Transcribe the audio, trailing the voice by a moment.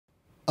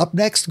Up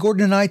next,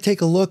 Gordon and I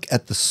take a look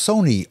at the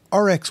Sony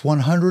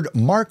RX100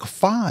 Mark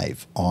V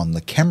on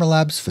the Camera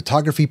Labs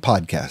Photography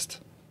Podcast.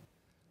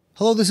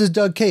 Hello, this is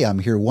Doug Kay. I'm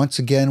here once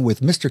again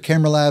with Mr.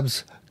 Camera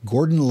Labs,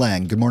 Gordon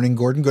Lang. Good morning,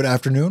 Gordon. Good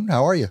afternoon.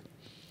 How are you?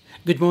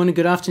 Good morning,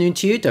 good afternoon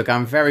to you, Doug.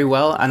 I'm very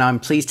well, and I'm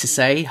pleased to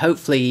say,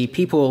 hopefully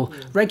people,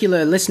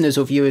 regular listeners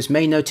or viewers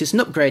may notice an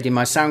upgrade in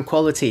my sound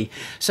quality.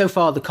 So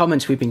far, the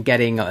comments we've been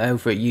getting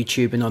over at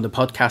YouTube and on the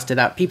podcast are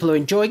that people are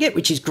enjoying it,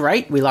 which is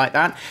great. We like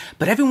that.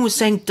 But everyone was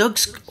saying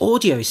Doug's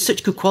audio is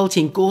such good quality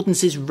and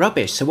Gordon's is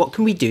rubbish. So what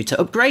can we do to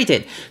upgrade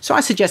it? So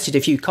I suggested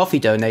a few coffee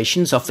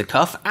donations off the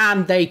cuff,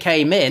 and they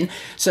came in.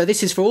 So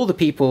this is for all the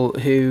people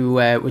who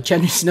were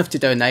generous enough to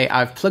donate.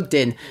 I've plugged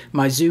in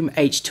my Zoom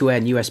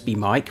H2N USB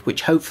mic,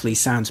 which hopefully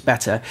sounds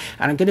better,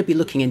 and I'm going to be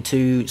looking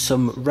into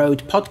some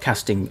Rode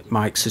podcasting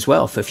mics as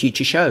well for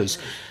future shows.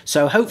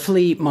 So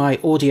hopefully my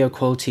audio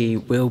quality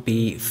will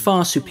be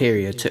far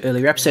superior to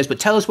earlier episodes, but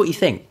tell us what you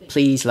think.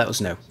 Please let us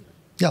know.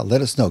 Yeah,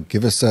 let us know.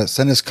 Give us,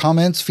 send us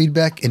comments,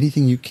 feedback,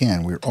 anything you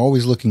can. We're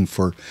always looking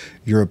for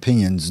your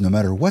opinions, no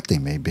matter what they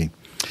may be.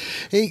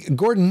 Hey,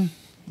 Gordon,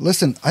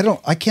 listen,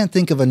 I can't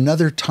think of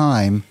another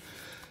time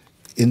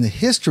in the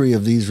history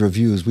of these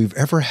reviews we've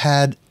ever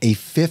had a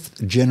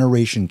 5th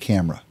generation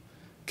camera.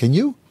 Can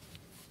you?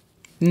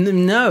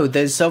 No,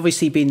 there's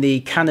obviously been the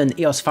Canon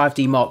EOS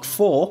 5D Mark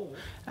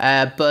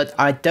IV, but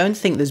I don't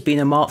think there's been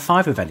a Mark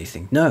V of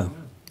anything, no.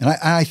 And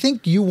I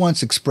think you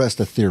once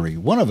expressed a theory,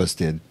 one of us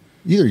did,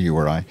 either you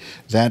or I,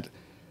 that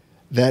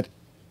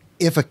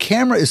if a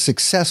camera is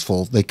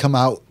successful, they come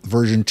out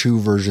version 2,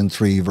 version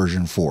 3,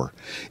 version 4.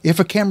 If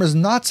a camera is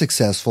not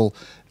successful,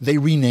 they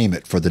rename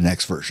it for the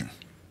next version.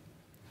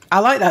 I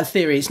like that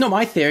theory. It's not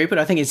my theory, but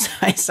I think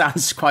it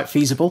sounds quite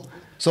feasible.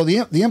 So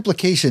the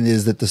implication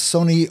is that the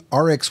Sony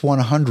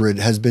RX100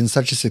 has been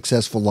such a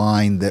successful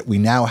line that we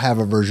now have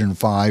a version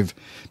 5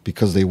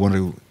 because they want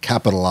to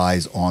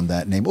capitalize on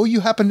that name. Oh,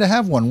 you happen to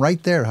have one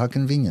right there. How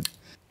convenient.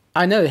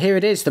 I know, here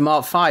it is, the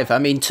Mark V. I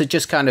mean, to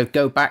just kind of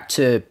go back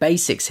to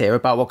basics here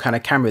about what kind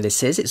of camera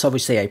this is, it's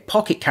obviously a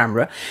pocket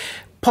camera.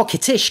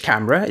 Pocketish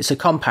camera, it's a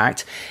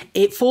compact.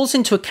 It falls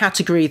into a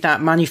category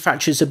that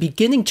manufacturers are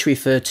beginning to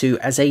refer to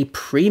as a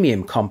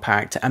premium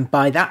compact, and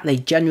by that they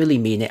generally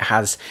mean it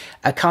has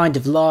a kind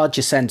of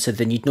larger sensor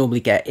than you'd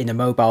normally get in a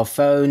mobile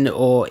phone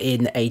or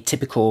in a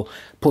typical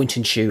point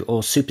and shoot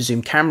or super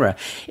zoom camera.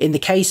 In the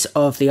case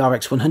of the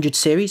RX100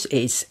 series,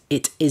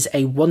 it is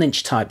a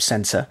 1-inch type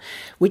sensor,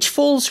 which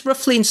falls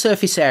roughly in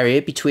surface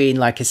area between,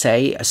 like I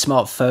say, a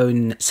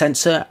smartphone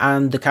sensor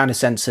and the kind of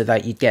sensor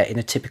that you'd get in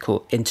a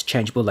typical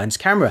interchangeable lens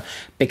camera.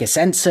 Bigger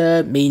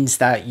sensor means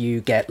that you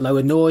get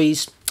lower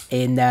noise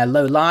in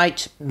low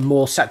light,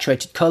 more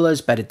saturated colors,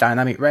 better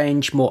dynamic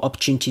range, more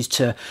opportunities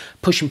to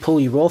push and pull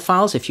your raw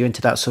files if you're into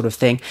that sort of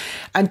thing.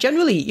 And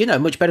generally, you know,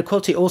 much better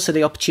quality. Also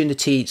the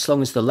opportunity, as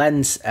long as the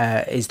lens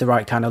is the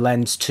right kind of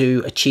lens,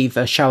 to achieve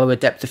a shallower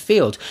depth of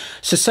field.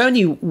 So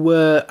Sony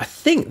were, I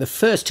think, the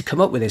first to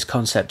come up with this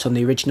concept on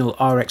the original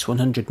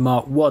RX100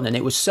 Mark I, and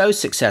it was so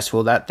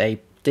successful that they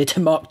did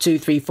a Mark II,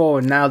 3, 4,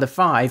 and now the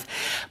 5.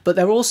 But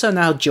they're also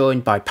now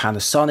joined by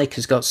Panasonic,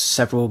 has got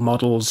several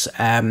models.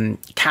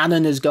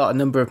 Canon has got a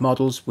number of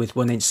models with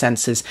 1-inch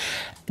sensors.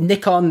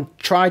 Nikon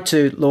tried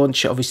to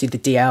launch, obviously, the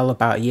DL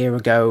about a year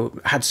ago,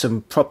 had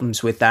some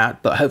problems with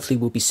that, but hopefully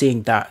we'll be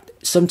seeing that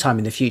sometime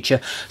in the future.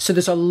 So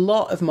there's a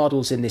lot of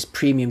models in this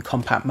premium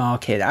compact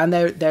market, and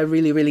they're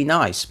really, really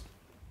nice.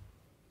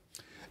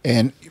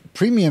 And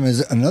premium is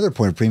another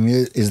point of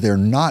premium is they're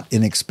not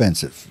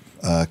inexpensive.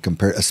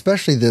 Compared,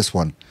 especially this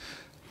one.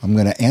 I'm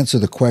going to answer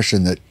the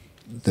question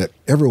that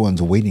everyone's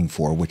waiting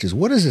for, which is,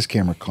 what does this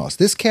camera cost?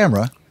 This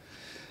camera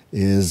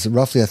is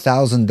roughly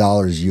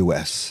 $1,000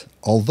 US.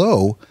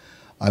 Although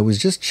I was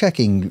just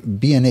checking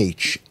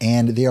B&H,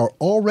 and they are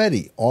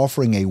already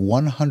offering a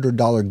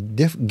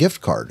 $100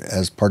 gift card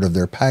as part of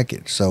their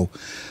package. So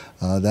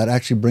that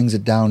actually brings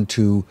it down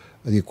to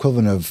the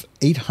equivalent of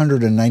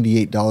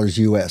 $898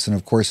 US. And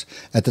of course,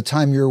 at the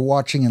time you're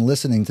watching and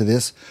listening to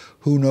this,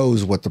 who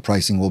knows what the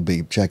pricing will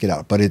be? Check it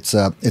out. But it's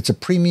a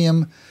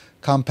premium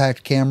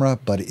compact camera,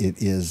 but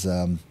it is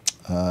the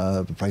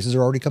prices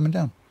are already coming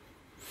down.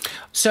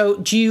 So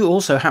do you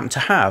also happen to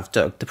have,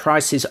 Doug, the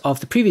prices of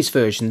the previous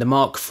version, the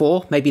Mark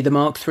IV, maybe the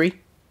Mark III?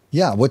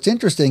 Yeah, what's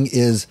interesting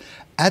is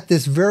at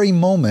this very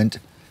moment,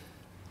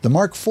 the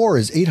Mark IV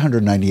is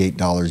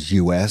 $898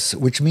 US,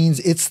 which means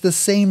it's the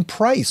same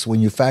price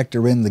when you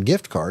factor in the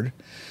gift card.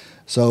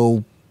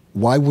 So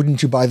why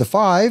wouldn't you buy the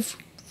 5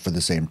 for the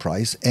same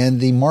price?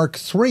 And the Mark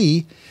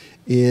III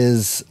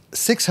is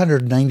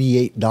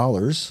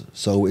 $698,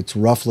 so it's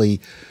roughly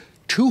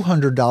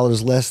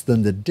 $200 less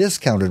than the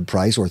discounted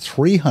price, or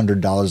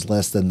 $300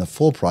 less than the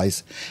full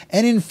price.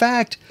 And in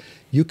fact,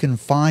 you can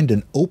find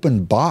an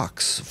open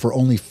box for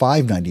only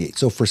 $598.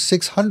 So for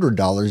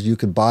 $600, you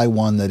could buy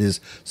one that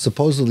is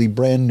supposedly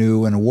brand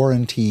new and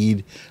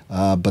warranted,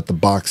 but the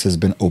box has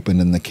been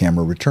opened and the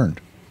camera returned.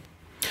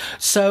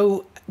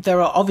 So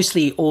there are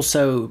obviously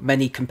also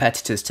many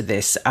competitors to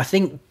this. I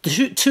think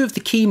two of the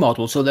key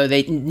models, although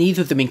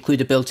neither of them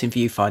include a built-in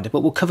viewfinder,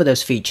 but we'll cover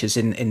those features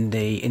in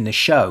the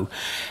show.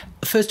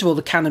 First of all,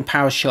 the Canon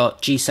PowerShot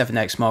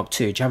G7X Mark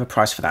II. Do you have a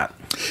price for that?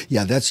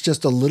 Yeah, that's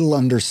just a little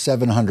under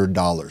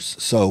 $700.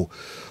 So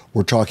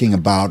we're talking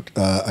about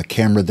a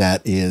camera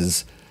that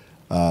is,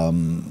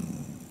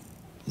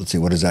 let's see,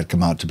 what does that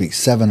come out to be?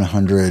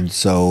 $700.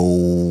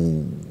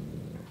 So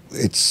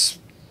it's,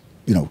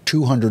 you know,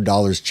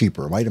 $200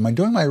 cheaper, right? Am I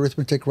doing my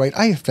arithmetic right?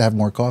 I have to have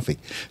more coffee.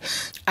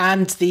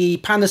 And the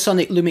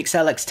Panasonic Lumix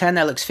LX10,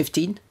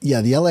 LX15?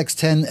 Yeah, the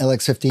LX10,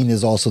 LX15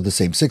 is also the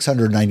same,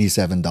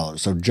 $697,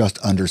 so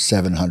just under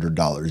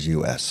 $700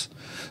 US.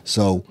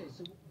 So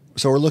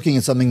we're looking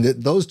at something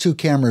that those two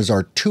cameras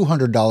are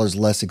 $200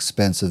 less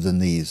expensive than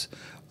these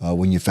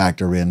when you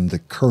factor in the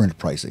current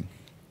pricing.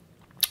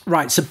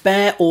 Right, so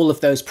bear all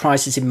of those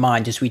prices in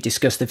mind as we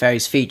discuss the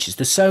various features.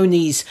 The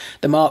Sonys,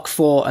 the Mark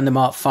IV and the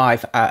Mark V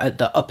are at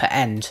the upper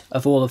end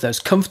of all of those,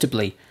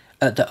 comfortably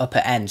at the upper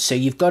end. So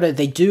you've got to,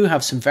 they do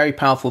have some very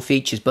powerful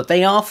features, but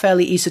they are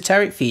fairly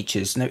esoteric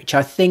features, which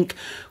I think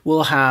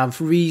will have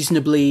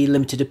reasonably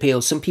limited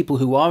appeal. Some people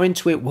who are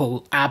into it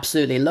will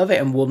absolutely love it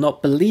and will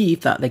not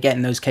believe that they're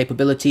getting those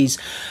capabilities.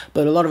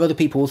 But a lot of other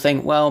people will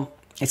think, well,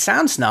 it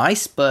sounds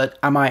nice, but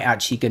am I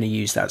actually going to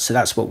use that? So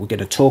that's what we're going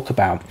to talk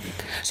about.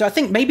 So I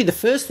think maybe the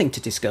first thing to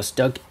discuss,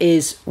 Doug,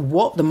 is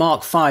what the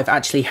Mark V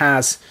actually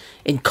has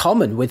in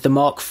common with the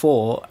Mark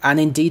IV and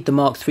indeed the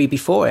Mark III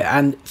before it.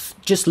 And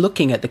just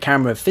looking at the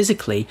camera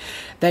physically,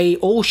 they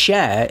all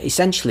share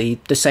essentially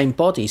the same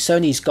body.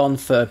 Sony's gone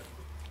for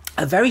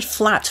a very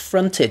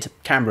flat-fronted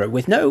camera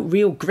with no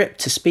real grip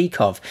to speak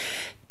of.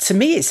 To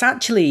me, it's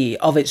actually,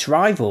 of its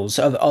rivals,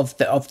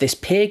 of this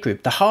peer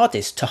group, the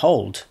hardest to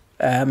hold.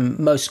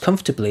 Most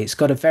comfortably. It's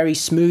got a very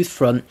smooth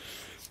front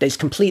that's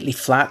completely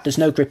flat. There's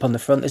no grip on the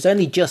front. There's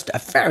only just a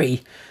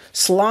very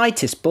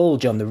slightest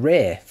bulge on the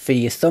rear for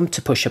your thumb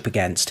to push up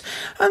against.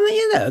 And,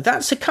 you know,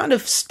 that's a kind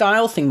of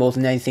style thing more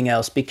than anything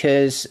else,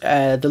 because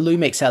the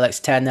Lumix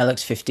LX10,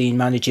 LX15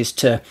 manages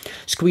to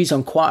squeeze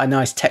on quite a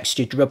nice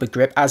textured rubber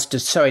grip, as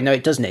does, sorry, no,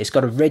 it doesn't. It's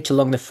got a ridge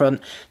along the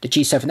front. The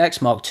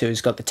G7X Mark II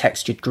has got the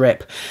textured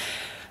grip.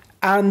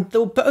 And,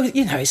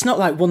 you know, it's not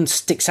like one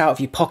sticks out of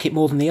your pocket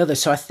more than the other.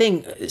 So I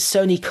think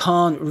Sony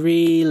can't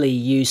really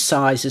use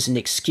size as an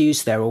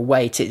excuse there, or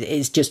weight.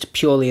 It's just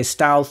purely a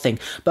style thing.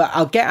 But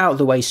I'll get out of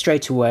the way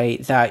straight away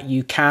that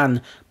you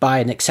can buy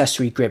an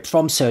accessory grip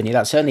from Sony.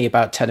 That's only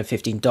about $10 or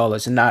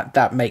 $15, and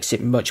that makes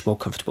it much more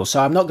comfortable.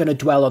 So I'm not going to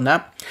dwell on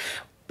that.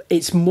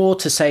 It's more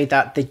to say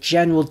that the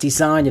general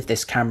design of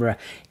this camera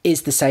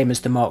is the same as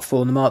the Mark IV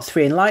and the Mark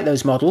III. And like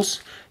those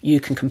models, you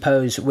can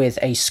compose with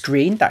a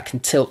screen that can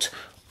tilt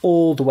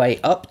all the way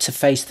up to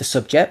face the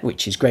subject,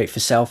 which is great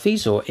for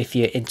selfies or if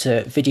you're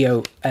into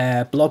video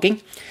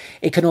blogging.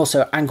 It can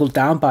also angle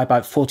down by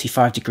about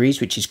 45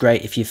 degrees, which is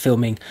great if you're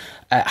filming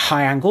at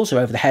high angles or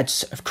over the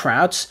heads of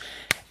crowds.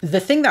 The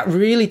thing that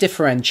really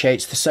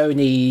differentiates the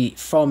Sony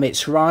from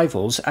its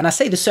rivals, and I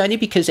say the Sony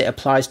because it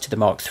applies to the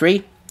Mark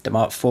III, the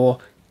Mark IV,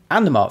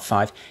 and the Mark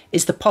V,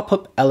 is the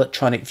pop-up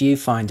electronic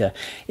viewfinder.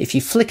 If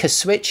you flick a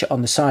switch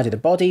on the side of the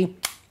body,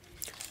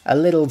 a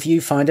little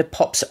viewfinder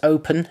pops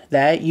open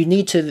there. You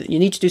need to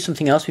do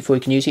something else before you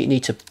can use it. You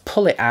need to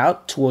pull it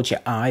out towards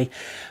your eye.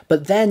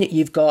 But then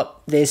you've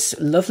got this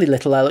lovely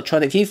little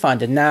electronic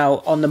viewfinder.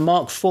 Now, on the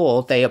Mark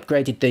IV, they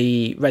upgraded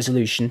the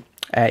resolution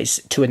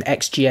to an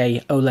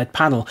XGA OLED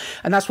panel.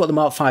 And that's what the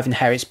Mark V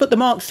inherits. But the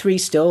Mark III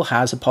still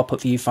has a pop-up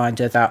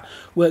viewfinder that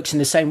works in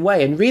the same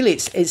way. And really,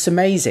 it's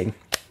amazing,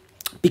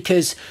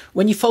 because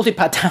when you fold it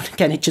back down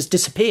again, it just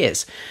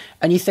disappears.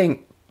 And you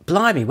think,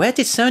 blimey, where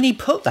did Sony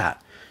put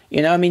that?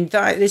 You know, I mean,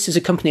 this is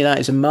a company that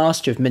is a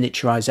master of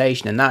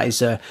miniaturization, and that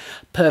is a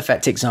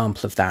perfect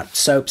example of that.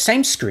 So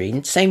same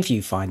screen, same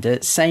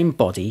viewfinder, same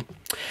body.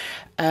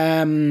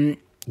 One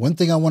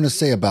thing I want to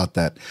say about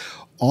that,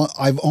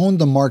 I've owned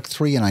the Mark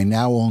III and I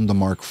now own the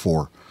Mark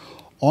IV.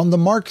 On the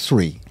Mark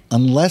III,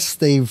 unless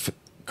they've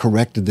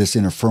corrected this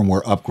in a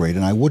firmware upgrade,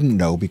 and I wouldn't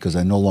know because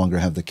I no longer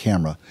have the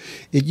camera,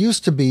 it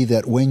used to be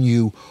that when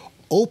you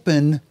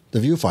open the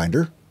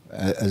viewfinder,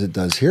 as it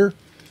does here,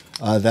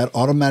 that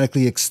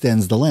automatically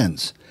extends the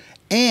lens.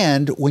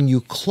 And when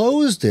you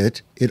closed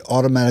it, it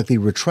automatically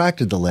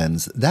retracted the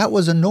lens. That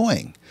was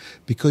annoying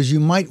because you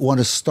might want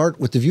to start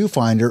with the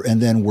viewfinder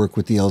and then work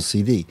with the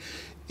LCD.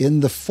 In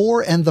the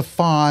 4 and the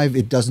 5,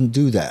 it doesn't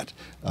do that.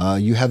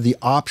 You have the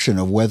option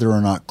of whether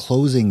or not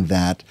closing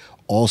that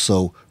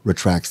also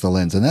retracts the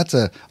lens. And that's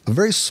a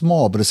very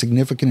small but a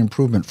significant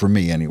improvement for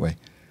me anyway.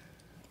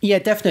 Yeah,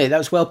 definitely. That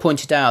was well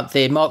pointed out.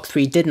 The Mark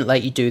III didn't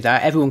let you do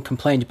that. Everyone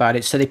complained about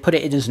it, so they put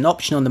it in as an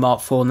option on the Mark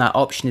IV, and that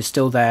option is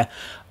still there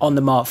on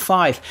the Mark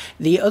V.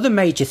 The other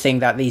major thing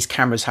that these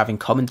cameras have in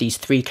common, these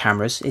three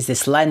cameras, is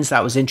this lens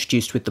that was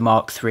introduced with the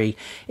Mark III.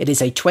 It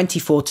is a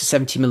 24 to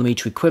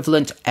 70mm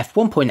equivalent,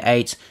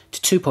 f1.8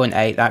 to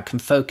 2.8, that can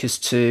focus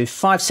to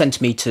 5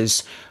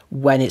 centimeters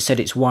when it's at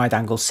its wide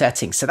angle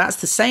setting. So that's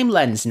the same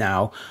lens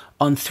now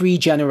on 3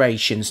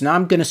 generations. Now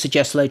I'm going to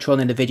suggest later on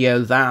in the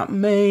video that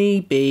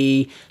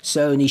maybe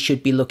Sony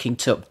should be looking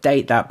to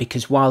update that,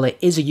 because while it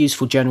is a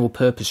useful general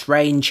purpose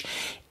range,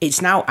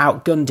 it's now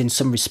outgunned in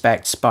some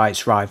respects by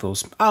its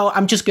rivals. Oh,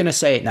 I'm just going to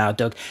say it now,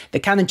 Doug. The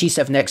Canon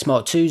G7X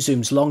Mark II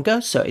zooms longer,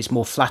 so it's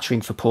more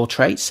flattering for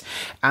portraits.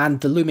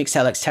 And the Lumix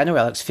LX10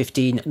 or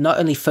LX15 not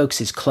only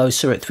focuses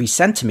closer at 3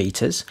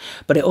 centimeters,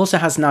 but it also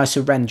has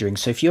nicer rendering.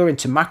 So if you're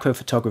into macro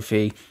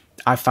photography,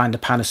 I find the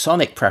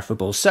Panasonic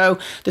preferable. So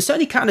the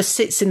Sony kind of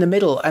sits in the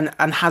middle and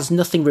has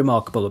nothing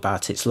remarkable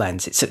about its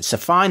lens. It's a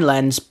fine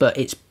lens, but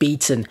it's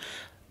beaten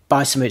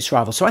by some of its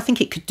rivals. So I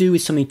think it could do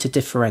with something to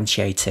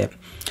differentiate it.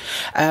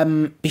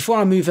 Before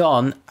I move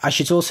on, I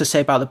should also say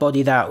about the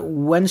body that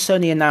when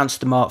Sony announced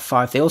the Mark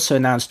V, they also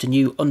announced a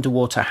new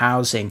underwater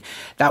housing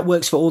that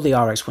works for all the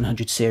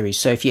RX100 series.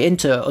 So if you're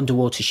into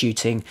underwater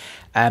shooting,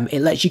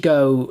 it lets you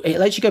go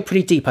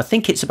pretty deep. I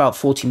think it's about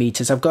 40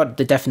 meters. I've got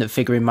the definite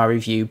figure in my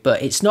review,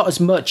 but it's not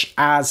as much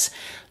as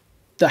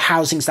the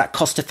housings that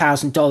cost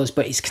 $1,000,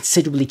 but it's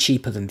considerably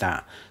cheaper than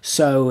that.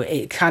 So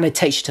it kind of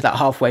takes you to that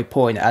halfway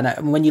point.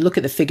 And when you look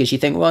at the figures, you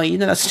think, well, you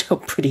know, that's still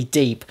pretty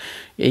deep.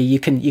 You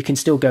can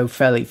still go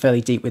fairly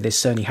deep with this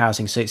Sony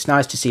housing. So it's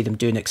nice to see them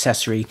do an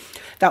accessory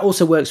that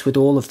also works with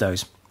all of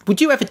those. Would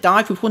you ever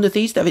dive with one of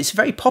these? It's a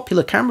very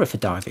popular camera for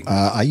diving.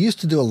 I used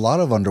to do a lot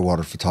of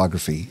underwater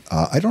photography.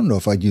 I don't know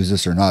if I'd use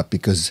this or not,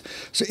 because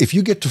if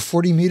you get to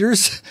 40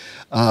 meters,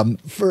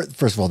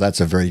 first of all,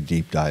 that's a very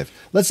deep dive.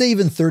 Let's say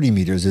even 30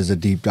 meters is a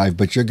deep dive,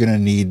 but you're going to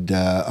need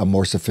a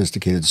more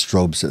sophisticated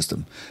strobe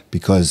system,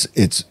 because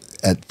it's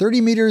at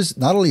 30 meters,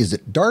 not only is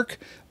it dark,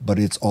 but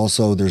it's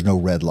also, there's no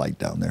red light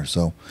down there.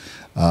 So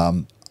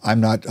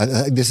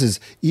this is,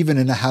 even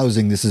in a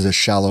housing, this is a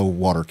shallow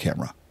water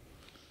camera.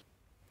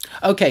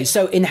 Okay,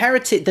 so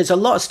there's a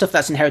lot of stuff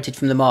that's inherited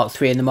from the Mark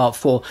III and the Mark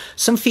IV.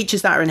 Some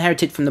features that are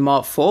inherited from the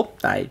Mark IV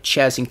that it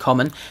shares in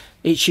common.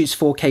 It shoots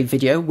 4K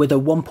video with a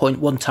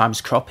 1.1 times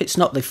crop. It's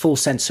not the full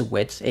sensor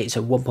width. It's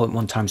a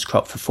 1.1 times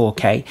crop for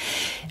 4K.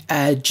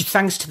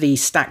 Thanks to the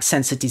stacked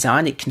sensor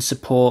design, it can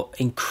support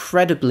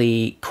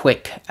incredibly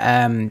quick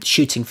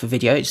shooting for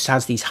video. It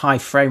has these high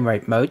frame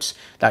rate modes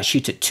that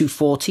shoot at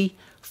 240,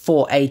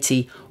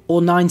 480, or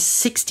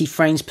 960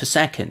 frames per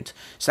second.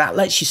 So that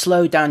lets you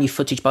slow down your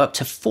footage by up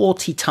to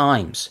 40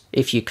 times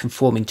if you're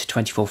conforming to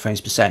 24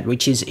 frames per second,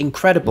 which is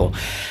incredible.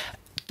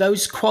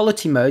 Those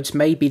quality modes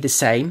may be the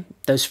same.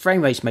 Those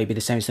frame rates may be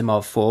the same as the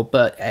Mark IV,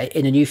 but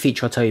in a new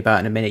feature I'll tell you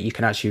about in a minute, you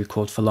can actually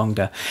record for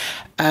longer.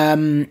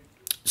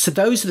 So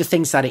those are the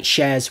things that it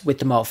shares with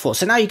the Mark IV.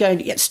 So now you're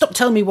going, stop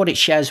telling me what it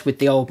shares with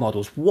the old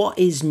models. What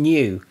is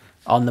new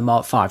on the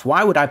Mark V?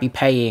 Why would I be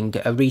paying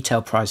a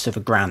retail price of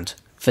 $1,000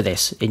 for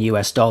this in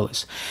US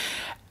dollars?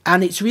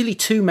 And it's really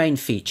 2 main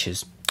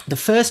features. The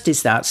first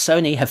is that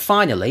Sony have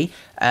finally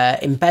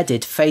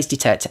embedded phase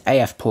detect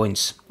AF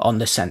points on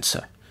the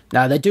sensor.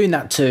 Now, they're doing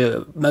that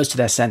to most of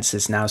their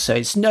sensors now, so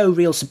it's no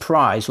real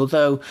surprise,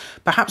 although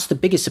perhaps the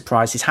biggest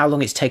surprise is how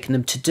long it's taken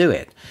them to do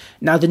it.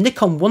 Now, the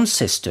Nikon 1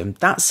 system,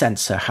 that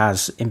sensor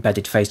has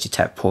embedded phase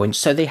detect points,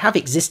 so they have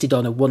existed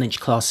on a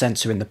 1-inch class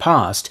sensor in the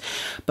past,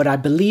 but I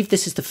believe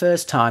this is the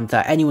first time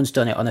that anyone's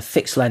done it on a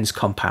fixed lens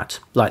compact,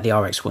 like the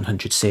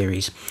RX100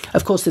 series.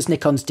 Of course, there's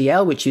Nikon's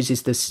DL, which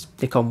uses this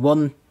Nikon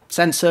 1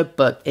 sensor,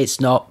 but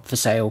it's not for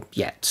sale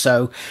yet.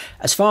 So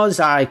as far as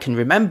I can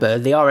remember,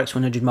 the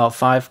RX100 Mark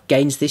V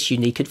gains this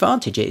unique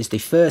advantage. It is the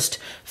first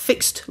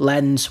fixed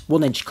lens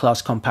 1-inch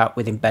class compact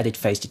with embedded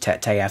phase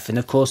detect AF, and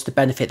of course the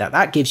benefit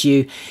that gives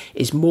you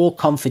is more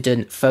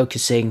confident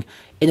focusing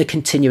in a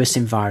continuous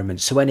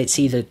environment. So when it's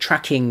either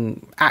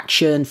tracking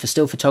action for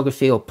still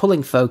photography or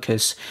pulling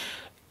focus,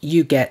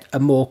 you get a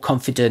more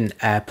confident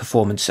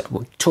performance.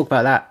 We'll talk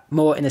about that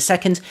more in a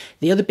second.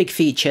 The other big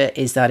feature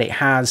is that it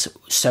has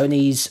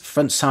Sony's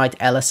front side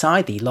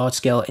LSI, the large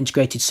scale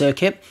integrated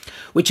circuit,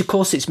 which of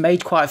course it's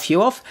made quite a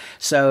few of.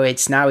 So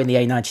it's now in the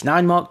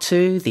A99 Mark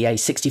II, the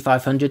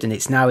A6500, and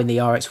it's now in the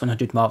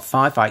RX100 Mark V.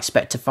 I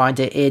expect to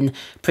find it in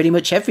pretty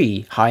much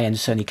every high-end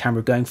Sony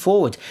camera going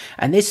forward.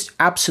 And this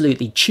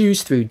absolutely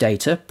chews through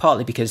data,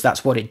 partly because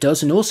that's what it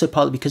does, and also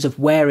partly because of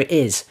where it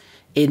is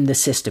in the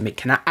system. It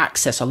can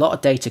access a lot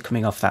of data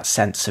coming off that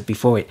sensor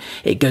before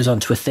it goes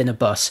onto a thinner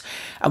bus.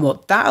 And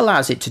what that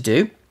allows it to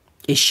do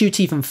is shoot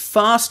even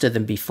faster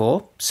than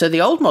before. So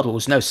the old model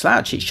was no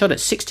slouch. It shot at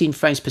 16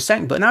 frames per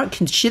second, but now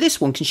this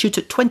one can shoot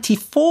at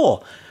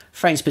 24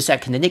 frames per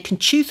second, and it can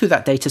chew through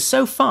that data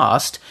so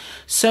fast.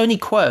 Sony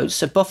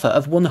quotes a buffer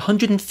of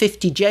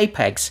 150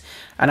 JPEGs,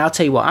 and I'll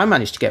tell you what I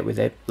managed to get with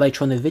it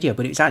later on in the video,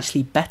 but it was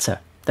actually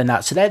better than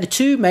that. So they're the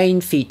 2 main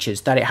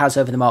features that it has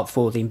over the Mark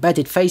IV, the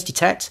embedded phase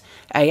detect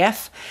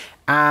AF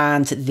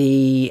and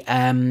the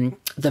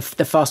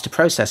faster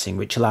processing,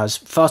 which allows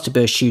faster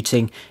burst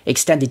shooting,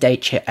 extended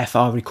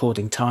HFR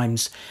recording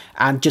times,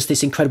 and just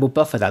this incredible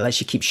buffer that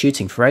lets you keep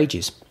shooting for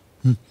ages.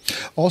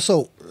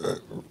 Also,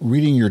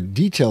 reading your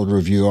detailed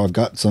review, I've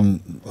got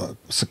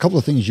a couple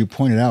of things you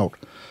pointed out.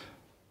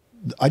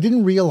 I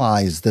didn't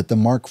realize that the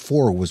Mark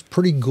IV was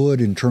pretty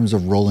good in terms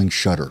of rolling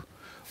shutter.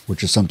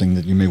 which is something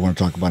that you may want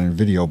to talk about in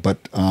video.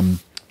 But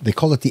they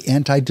call it the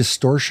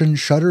anti-distortion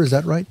shutter. Is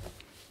that right?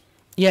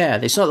 Yeah,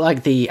 it's not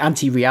like the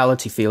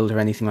anti-reality field or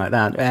anything like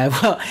that.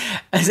 Well,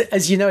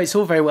 as you know, it's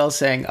all very well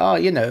saying, oh,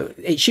 you know,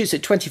 it shoots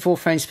at 24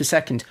 frames per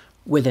second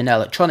with an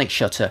electronic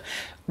shutter.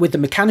 With the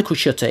mechanical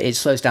shutter, it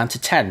slows down to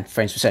 10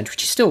 frames per second,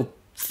 which is still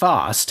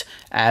fast,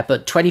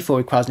 but 24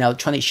 requires an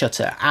electronic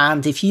shutter.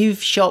 And if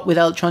you've shot with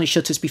electronic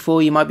shutters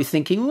before, you might be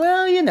thinking,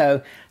 well, you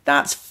know,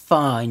 that's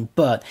fine.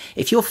 But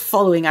if you're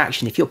following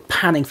action, if you're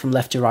panning from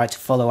left to right to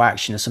follow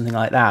action or something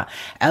like that,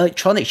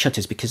 electronic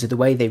shutters, because of the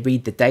way they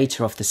read the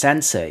data off the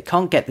sensor, it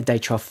can't get the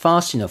data off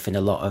fast enough in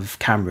a lot of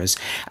cameras.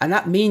 And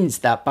that means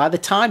that by the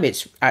time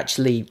it's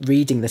actually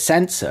reading the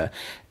sensor,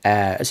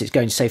 as it's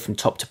going, say, from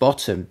top to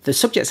bottom, the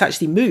subject's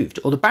actually moved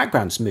or the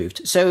background's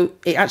moved. So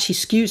it actually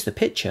skews the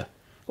picture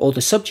or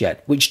the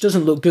subject, which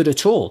doesn't look good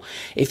at all.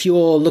 If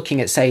you're looking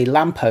at, say,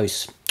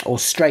 lampposts or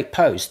straight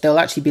posts, they'll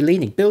actually be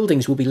leaning.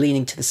 Buildings will be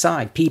leaning to the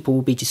side. People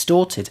will be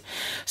distorted.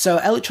 So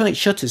electronic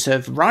shutters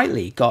have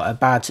rightly got a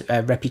bad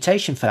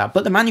reputation for that.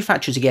 But the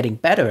manufacturers are getting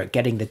better at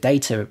getting the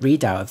data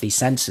readout of these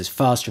sensors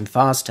faster and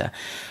faster.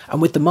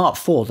 And with the Mark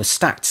IV, the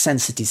stacked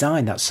sensor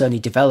design that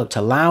Sony developed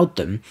allowed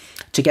them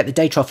to get the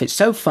data off it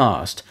so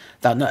fast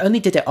that not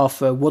only did it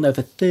offer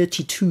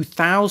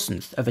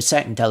 1/32,000th of a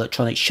second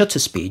electronic shutter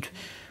speed,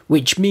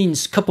 which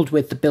means, coupled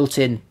with the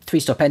built-in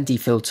 3-stop ND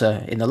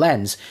filter in the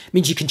lens,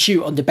 means you can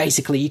shoot under,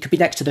 basically, you could be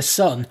next to the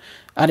sun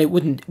and it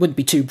wouldn't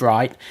be too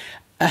bright.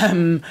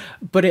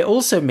 But it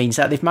also means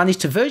that they've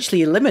managed to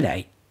virtually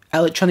eliminate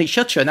electronic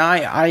shutter. And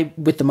I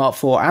with the Mark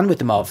IV and with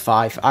the Mark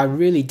V, I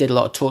really did a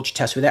lot of torture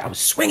tests with it. I was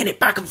swinging it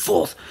back and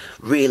forth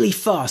really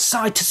fast,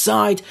 side to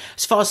side,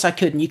 as fast as I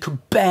could, and you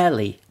could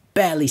barely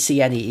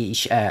see any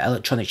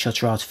electronic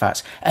shutter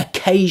artifacts.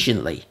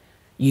 Occasionally,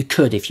 you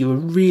could if you were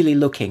really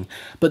looking,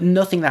 but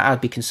nothing that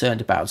I'd be concerned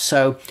about.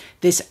 So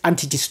this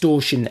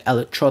anti-distortion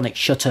electronic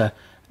shutter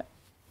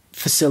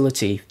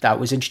facility that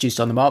was introduced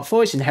on the Mark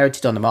IV is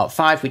inherited on the Mark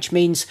V, which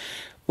means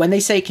when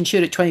they say it can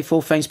shoot at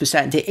 24 frames per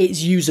second,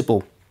 it's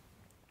usable.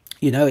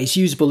 You know, it's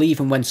usable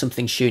even when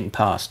something's shooting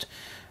past.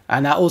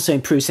 And that also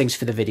improves things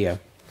for the video.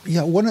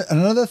 Yeah,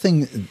 another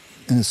thing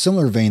in a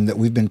similar vein that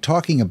we've been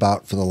talking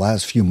about for the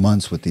last few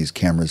months with these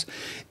cameras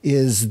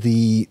is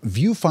the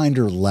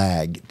viewfinder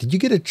lag. Did you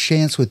get a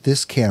chance with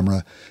this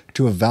camera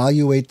to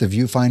evaluate the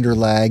viewfinder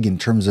lag in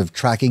terms of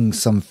tracking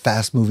some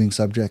fast-moving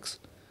subjects?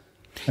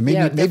 And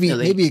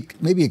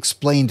maybe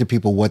explain to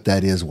people what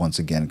that is once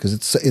again, because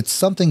it's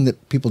something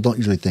that people don't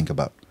usually think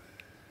about.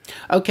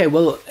 Okay,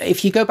 well,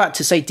 if you go back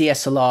to, say,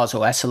 DSLRs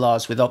or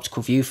SLRs with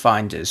optical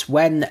viewfinders,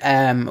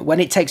 when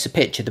it takes a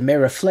picture, the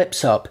mirror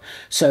flips up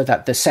so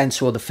that the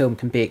sensor or the film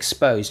can be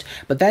exposed.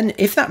 But then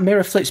if that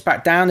mirror flips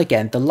back down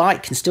again, the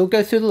light can still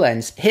go through the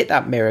lens, hit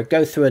that mirror,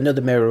 go through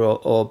another mirror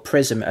or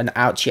prism and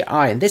out to your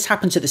eye. And this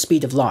happens at the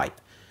speed of light.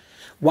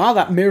 While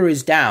that mirror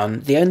is down,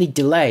 the only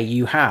delay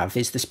you have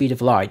is the speed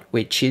of light,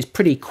 which is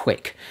pretty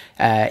quick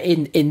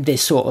in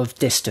this sort of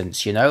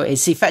distance, you know.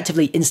 It's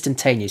effectively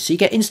instantaneous, so you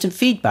get instant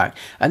feedback.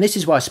 And this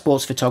is why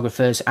sports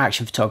photographers,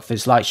 action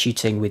photographers like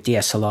shooting with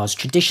DSLRs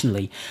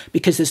traditionally,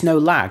 because there's no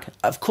lag.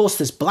 Of course,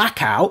 there's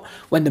blackout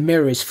when the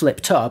mirror is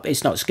flipped up.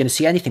 It's not going to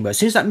see anything, but as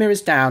soon as that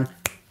mirror's down,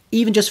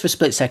 even just for a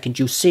split second,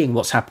 you're seeing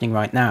what's happening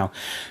right now.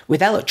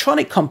 With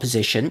electronic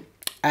composition,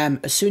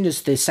 as soon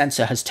as the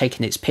sensor has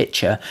taken its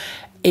picture,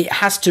 it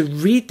has to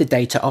read the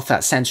data off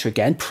that sensor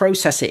again,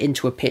 process it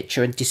into a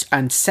picture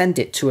and send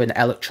it to an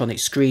electronic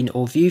screen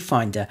or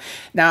viewfinder.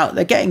 Now,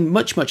 they're getting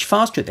much, much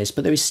faster at this,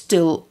 but there is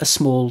still a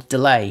small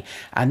delay.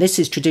 And this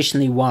is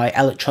traditionally why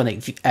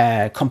electronic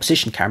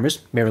composition cameras,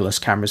 mirrorless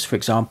cameras, for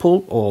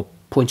example, or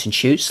point and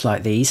shoots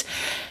like these,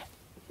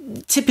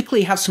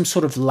 typically have some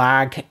sort of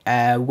lag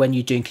when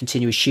you're doing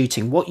continuous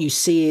shooting. What you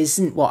see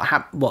isn't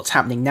what's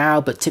happening now,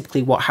 but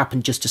typically what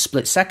happened just a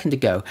split second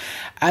ago.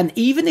 And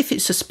even if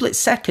it's a split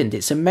second,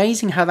 it's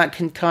amazing how that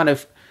can kind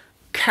of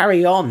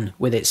carry on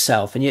with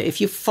itself. And if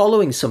you're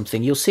following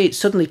something, you'll see it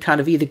suddenly kind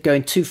of either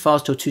going too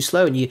fast or too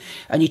slow, and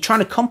you're trying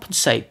to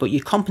compensate, but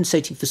you're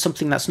compensating for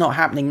something that's not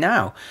happening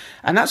now.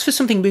 And that's for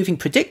something moving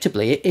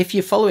predictably. If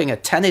you're following a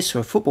tennis or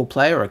a football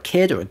player or a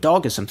kid or a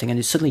dog or something, and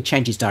it suddenly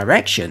changes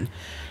direction,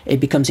 it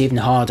becomes even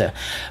harder.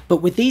 But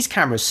with these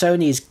cameras,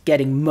 Sony is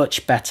getting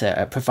much better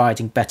at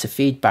providing better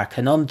feedback.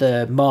 And on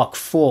the Mark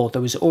IV,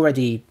 there was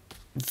already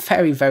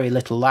very, very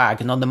little lag.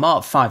 And on the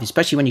Mark V,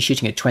 especially when you're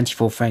shooting at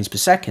 24 frames per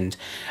second,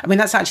 I mean,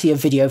 that's actually a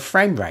video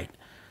frame rate.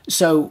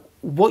 So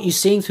what you're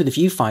seeing through the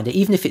viewfinder,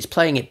 even if it's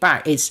playing it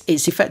back, it's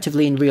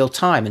effectively in real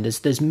time, and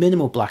there's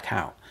minimal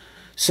blackout.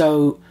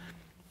 So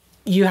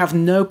you have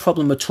no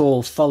problem at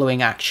all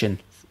following action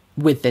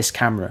with this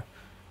camera.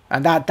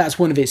 And that's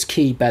one of its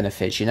key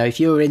benefits. You know, if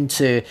you're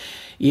into,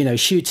 you know,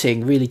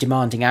 shooting really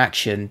demanding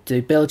action, the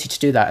ability to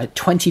do that at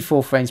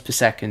 24 frames per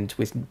second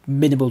with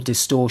minimal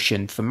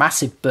distortion for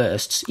massive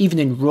bursts, even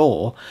in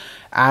RAW,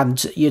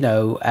 and, you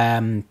know,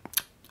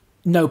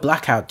 no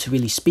blackout to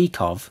really speak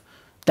of,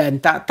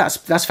 then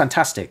that's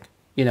fantastic.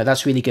 You know,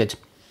 that's really good.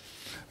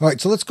 All right,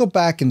 so let's go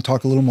back and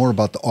talk a little more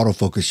about the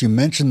autofocus. You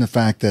mentioned the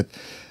fact that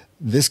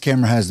This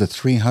camera has the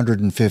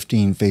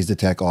 315 phase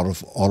detect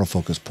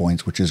autofocus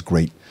points, which is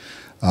great.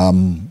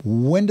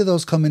 When do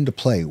those come into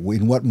play?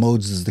 In what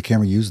modes does the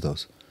camera use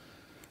those?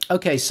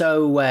 Okay,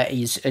 so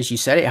as you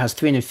said, it has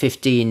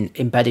 315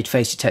 embedded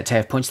phase detect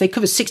AF points. They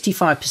cover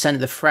 65%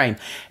 of the frame.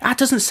 That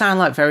doesn't sound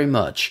like very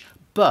much,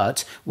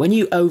 but when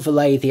you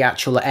overlay the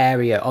actual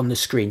area on the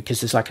screen,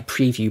 because there's like a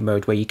preview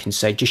mode where you can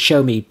say, just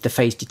show me the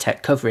phase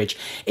detect coverage,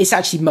 it's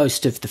actually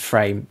most of the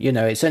frame. You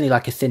know, it's only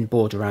like a thin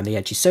border around the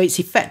edges. So it's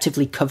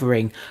effectively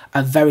covering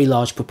a very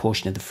large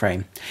proportion of the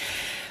frame.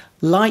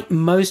 Like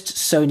most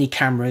Sony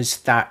cameras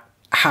that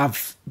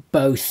have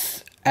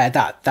both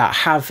that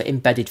have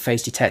embedded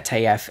phase detect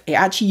AF, it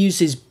actually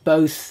uses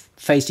both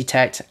phase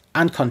detect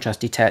and contrast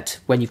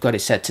detect when you've got it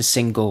set to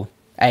single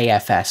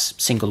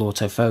AFS, single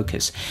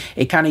autofocus.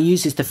 It kind of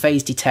uses the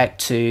phase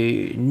detect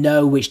to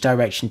know which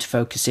direction to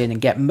focus in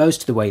and get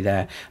most of the way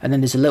there, and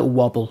then there's a little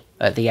wobble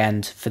at the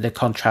end for the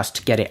contrast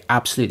to get it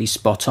absolutely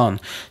spot on.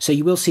 So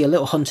you will see a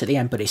little hunt at the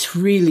end, but it's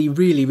really,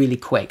 really, really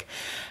quick.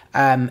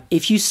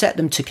 If you set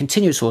them to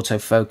continuous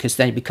autofocus,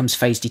 then it becomes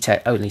phase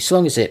detect only, so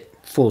long as it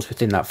falls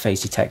within that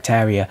phase detect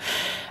area.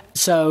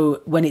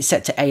 So when it's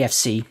set to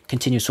AFC,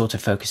 continuous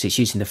autofocus, it's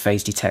using the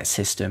phase detect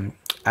system.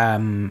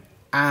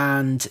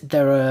 And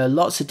there are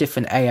lots of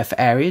different AF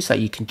areas that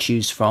you can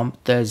choose from.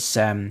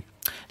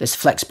 There's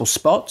flexible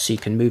spot, so you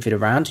can move it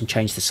around and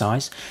change the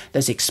size.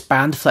 There's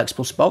expand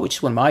flexible spot, which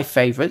is one of my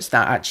favorites,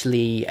 that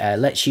actually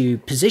lets you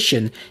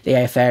position the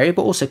AF area,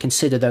 but also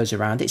consider those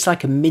around. It's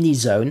like a mini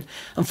zone.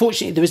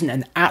 Unfortunately, there isn't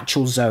an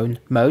actual zone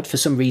mode. For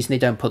some reason, they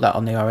don't put that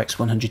on the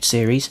RX100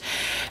 series.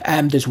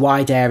 There's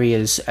wide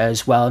areas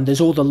as well, and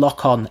there's all the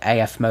lock-on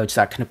AF modes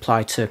that can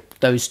apply to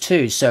those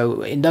too.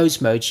 So in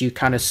those modes, you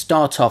kind of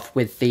start off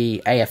with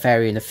the AF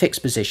area in a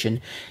fixed position.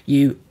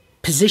 You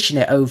position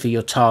it over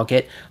your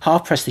target,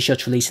 half press the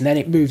shutter release, and then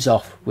it moves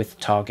off with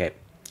the target.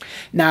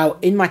 Now,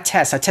 in my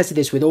test, I tested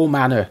this with all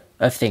manner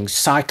of things: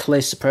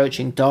 cyclists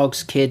approaching,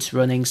 dogs, kids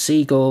running,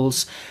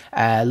 seagulls,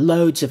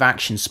 loads of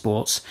action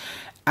sports.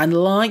 And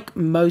like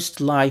most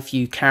live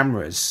view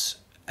cameras,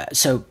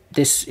 so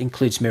this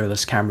includes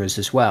mirrorless cameras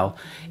as well,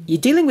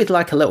 you're dealing with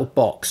like a little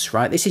box,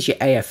 right? This is your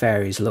AF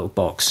area, is a little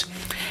box.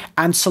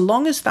 And so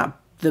long as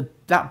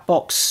that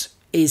box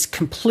is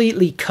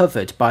completely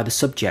covered by the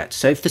subject.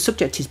 So if the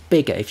subject is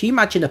bigger, if you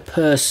imagine a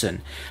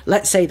person,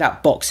 let's say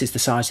that box is the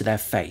size of their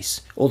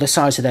face or the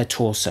size of their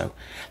torso,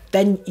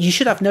 then you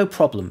should have no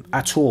problem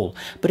at all.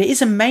 But it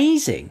is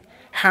amazing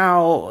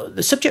how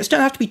the subjects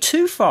don't have to be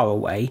too far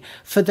away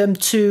for them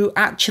to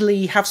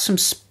actually have some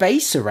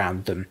space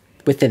around them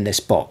within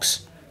this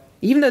box.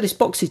 Even though this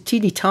box is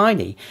teeny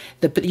tiny,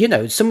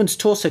 someone's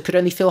torso could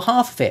only fill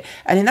half of it.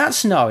 And in that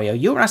scenario,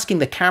 you're asking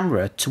the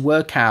camera to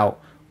work out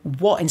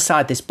what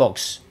inside this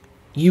box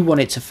you want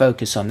it to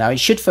focus on. Now, it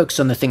should focus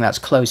on the thing that's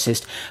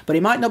closest, but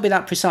it might not be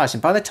that precise.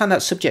 And by the time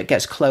that subject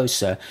gets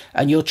closer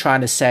and you're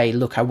trying to say,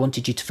 look, I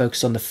wanted you to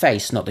focus on the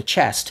face, not the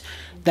chest,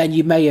 then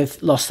you may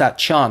have lost that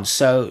chance.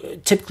 So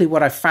typically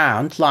what I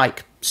found,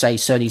 like, say,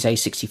 Sony's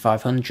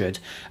a6500,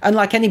 and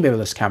like any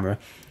mirrorless camera,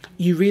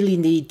 you really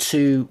need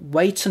to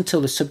wait until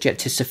the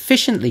subject is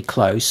sufficiently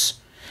close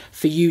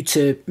for you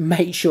to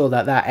make sure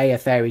that that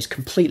AF area is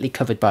completely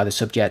covered by the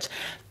subject.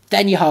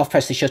 Then you half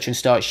press the shutter and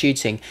start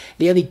shooting.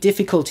 The only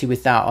difficulty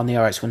with that on the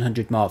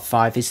RX100 Mark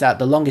V is that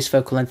the longest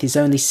focal length is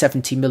only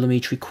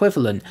 70mm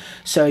equivalent.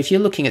 So if you're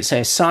looking at,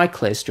 say, a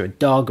cyclist or a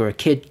dog or a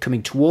kid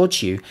coming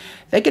towards you,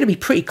 they're going to be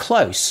pretty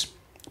close,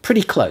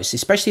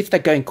 especially if they're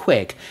going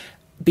quick,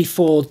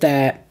 before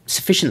they're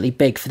sufficiently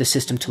big for the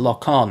system to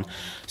lock on.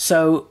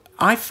 So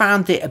I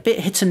found it a bit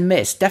hit and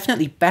miss,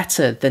 definitely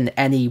better than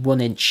any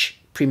 1-inch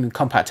premium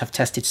compact I've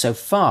tested so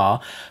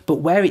far, but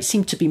where it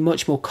seemed to be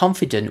much more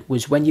confident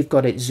was when you've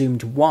got it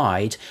zoomed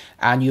wide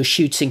and you're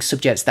shooting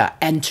subjects that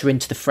enter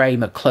into the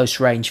frame at close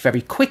range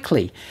very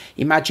quickly.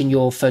 Imagine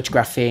you're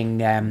photographing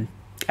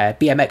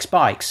BMX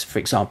bikes, for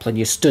example, and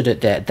you're stood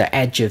at the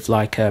edge of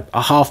like a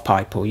half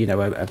pipe or,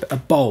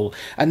 a bowl,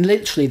 and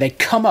literally they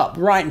come up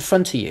right in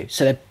front of you.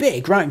 So they're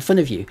big, right in front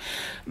of you.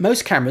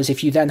 Most cameras,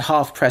 if you then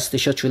half press the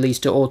shutter release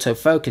to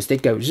autofocus,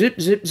 they'd go zip,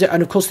 zip, zip,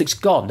 and of course it's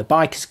gone. The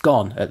bike is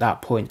gone at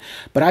that point.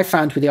 But I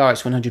found with the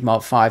RX100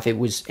 Mark V, it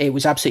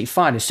was absolutely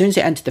fine. As soon as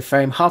it entered the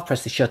frame, half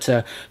pressed the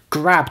shutter,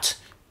 grabbed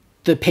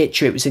the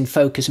picture, it was in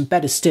focus, and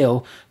better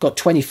still, got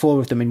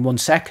 24 of them in 1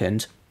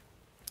 second.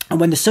 And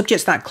when the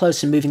subject's that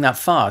close and moving that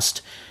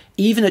fast,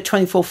 even at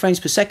 24 frames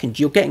per second,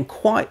 you're getting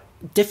quite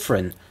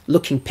different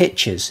looking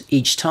pictures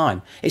each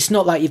time. It's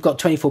not like you've got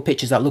 24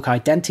 pictures that look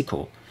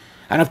identical.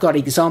 And I've got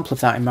an example of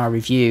that in my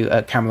review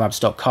at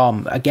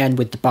cameralabs.com, again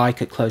with the bike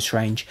at close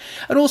range,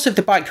 and also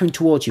the bike coming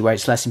towards you where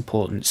it's less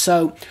important.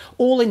 So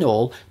all in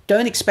all,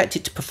 don't expect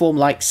it to perform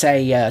like,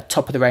 say, a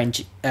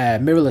top-of-the-range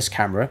mirrorless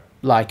camera,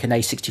 like an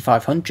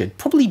A6500,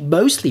 probably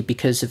mostly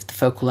because of the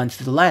focal length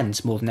of the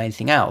lens more than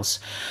anything else.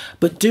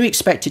 But do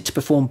expect it to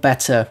perform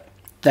better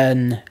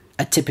than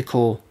a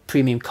typical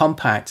premium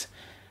compact.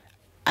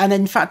 And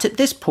in fact, at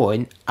this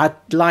point, I'd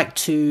like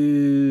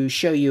to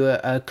show you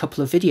a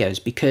couple of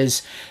videos,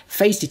 because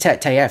Phase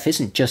Detect AF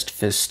isn't just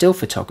for still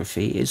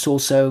photography, it's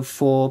also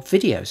for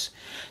videos.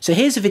 So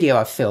here's a video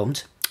I've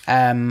filmed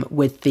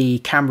with the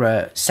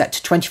camera set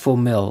to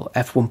 24mm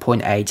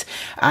f1.8,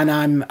 and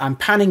I'm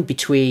panning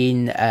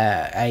between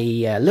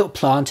a little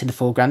plant in the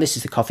foreground. This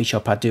is the coffee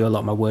shop I do a lot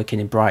of my work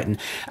in Brighton,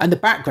 and the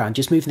background,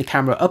 just moving the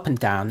camera up and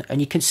down, and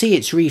you can see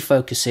it's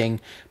refocusing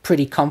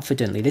pretty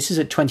confidently. This is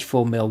at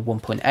 24mm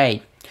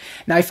 1.8.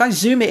 Now, if I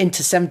zoom it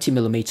into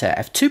 70mm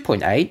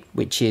f2.8,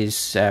 which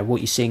is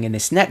what you're seeing in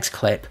this next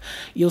clip,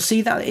 you'll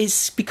see that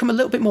it's become a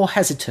little bit more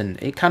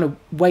hesitant. It kind of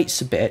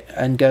waits a bit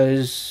and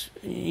goes,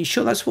 "You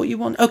sure that's what you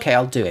want? Okay,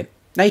 I'll do it."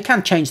 Now, you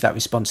can change that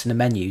response in the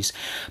menus,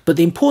 but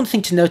the important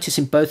thing to notice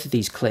in both of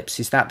these clips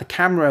is that the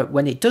camera,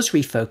 when it does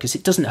refocus,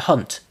 it doesn't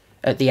hunt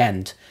at the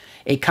end.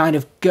 It kind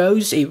of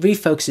goes, it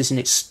refocuses and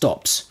it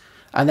stops,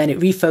 and then it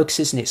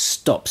refocuses and it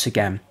stops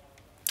again.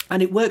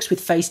 And it works with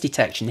face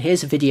detection.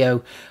 Here's a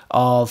video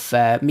of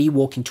me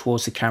walking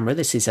towards the camera.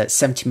 This is at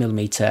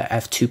 70mm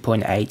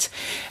f2.8.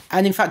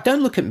 And in fact,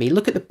 don't look at me.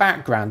 Look at the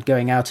background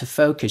going out of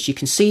focus. You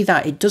can see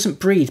that it doesn't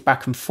breathe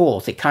back and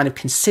forth. It kind of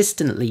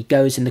consistently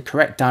goes in the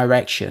correct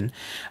direction.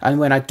 And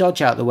when I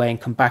dodge out the way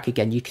and come back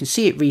again, you can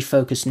see it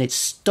refocus and it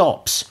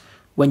stops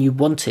when you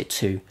want it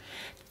to.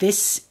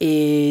 This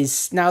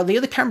is... Now, the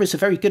other cameras are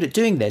very good at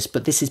doing this,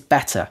 but this is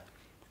better.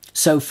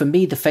 So for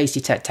me, the Phase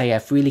Detect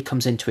AF really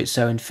comes into its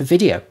own for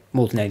video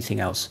more than anything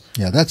else.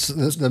 Yeah, that's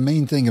the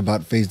main thing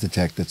about Phase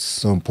Detect that's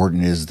so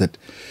important, is that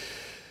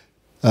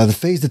the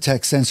Phase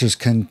Detect sensors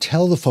can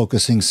tell the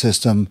focusing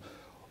system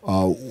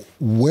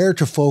where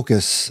to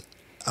focus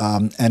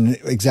and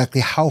exactly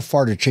how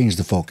far to change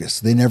the focus.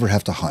 They never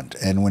have to hunt.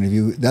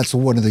 And that's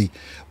one of the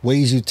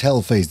ways you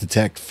tell Phase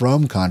Detect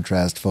from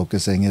contrast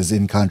focusing is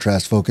in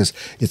contrast focus.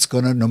 It's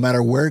going to, no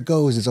matter where it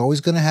goes, it's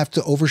always going to have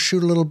to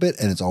overshoot a little bit,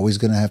 and it's always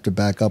going to have to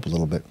back up a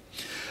little bit.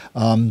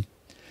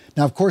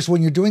 Now, of course,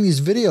 when you're doing these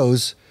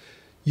videos,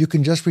 you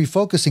can just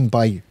refocusing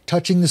by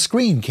touching the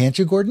screen, can't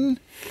you, Gordon?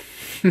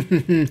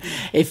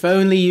 If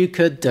only you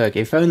could, Doug.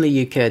 If only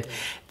you could.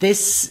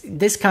 This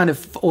kind of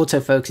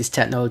autofocus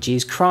technology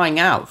is crying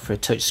out for a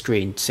touch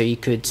screen. So you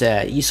could,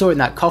 you saw in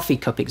that coffee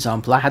cup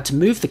example, I had to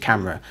move the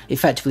camera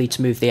effectively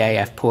to move the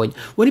AF point.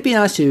 Wouldn't it be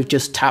nice to have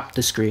just tapped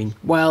the screen?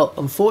 Well,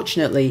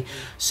 unfortunately,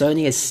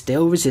 Sony has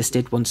still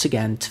resisted once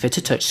again to fit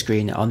a touch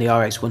screen on the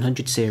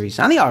RX100 series,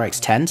 and the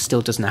RX10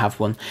 still doesn't have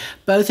one.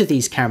 Both of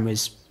these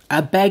cameras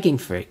are begging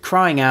for it,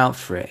 crying out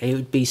for it. It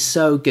would be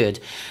so good.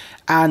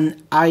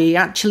 And I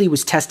actually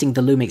was testing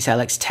the Lumix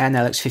LX10,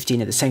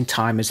 LX15 at the same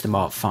time as the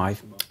Mark V.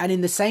 And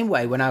in the same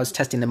way, when I was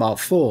testing the Mark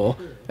IV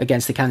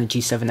against the Canon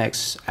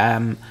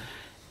G7X,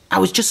 I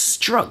was just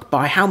struck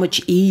by how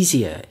much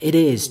easier it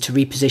is to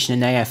reposition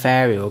an AF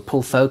area or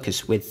pull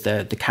focus with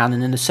the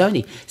Canon and the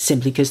Sony,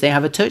 simply because they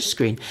have a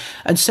touchscreen.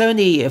 And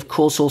Sony, of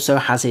course, also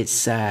has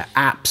its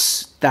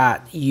apps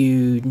that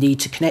you need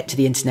to connect to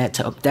the internet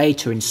to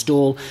update or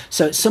install.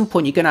 So at some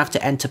point, you're going to have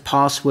to enter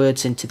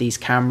passwords into these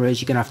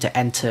cameras. You're going to have to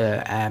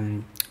enter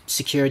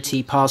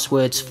security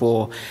passwords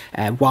for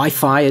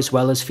Wi-Fi as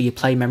well as for your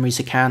Play Memories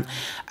account.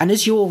 And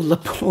as you're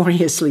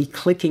laboriously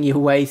clicking your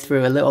way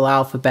through a little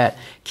alphabet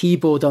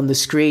keyboard on the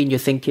screen, you're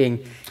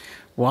thinking,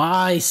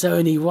 why,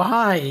 Sony,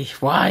 why?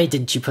 Why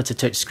didn't you put a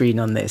touch screen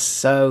on this?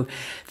 So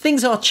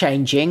things are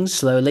changing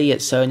slowly at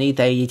Sony.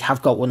 They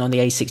have got one on the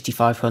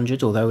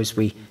A6500, although as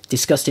we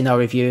discussed in our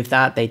review of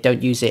that, they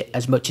don't use it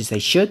as much as they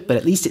should, but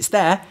at least it's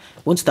there.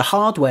 Once the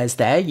hardware's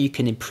there, you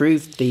can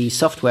improve the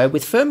software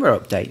with firmware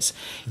updates.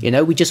 You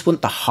know, we just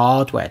want the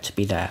hardware to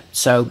be there.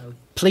 So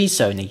please,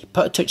 Sony,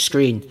 put a touch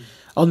screen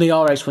on the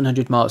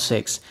RX100 Mark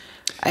VI.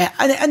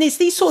 And it's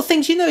these sort of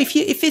things, you know,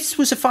 if this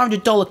was a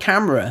 $500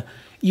 camera,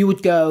 you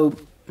would go,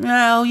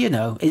 well, you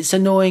know, it's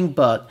annoying,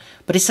 but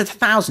it's a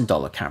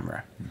 $1,000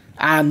 camera,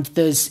 and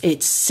it's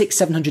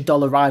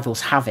 $600-700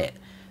 rivals have it.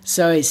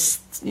 So it's,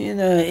 you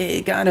know,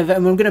 it kind of,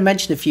 and I'm going to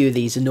mention a few of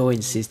these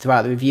annoyances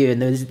throughout the review,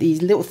 and there's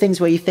these little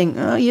things where you think,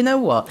 oh, you know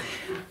what,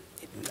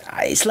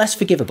 it's less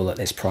forgivable at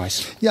this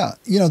price. Yeah,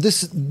 you know,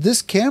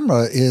 this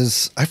camera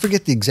is, I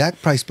forget the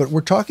exact price, but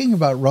we're talking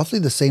about roughly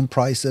the same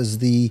price as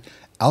the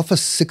Alpha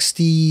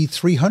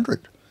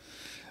 6300.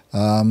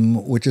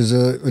 Which is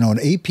an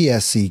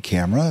APS-C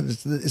camera.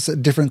 It's a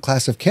different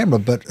class of camera,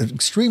 but an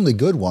extremely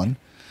good one.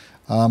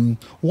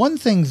 One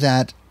thing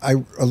that I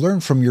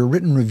learned from your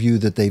written review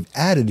that they've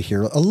added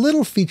here, a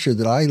little feature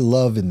that I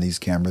love in these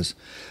cameras,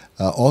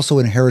 also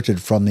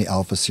inherited from the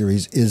Alpha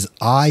series, is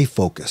eye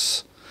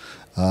focus.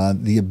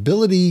 The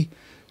ability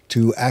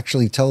to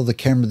actually tell the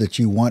camera that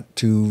you want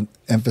to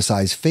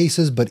emphasize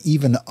faces, but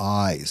even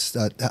eyes.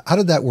 How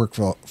did that work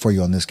for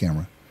you on this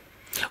camera?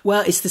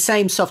 Well, it's the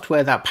same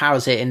software that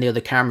powers it in the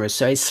other cameras,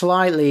 so it's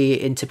slightly,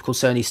 in typical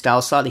Sony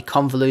style, slightly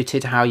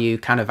convoluted how you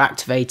kind of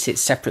activate it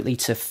separately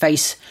to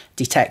face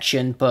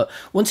detection, but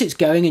once it's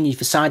going and you've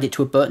assigned it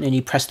to a button and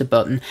you press the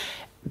button,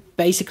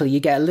 basically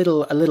you get a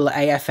little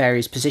AF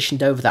areas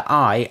positioned over the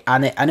eye,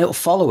 and it'll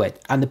follow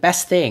it. And the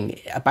best thing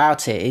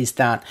about it is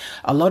that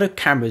a lot of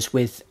cameras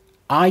with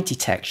eye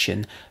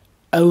detection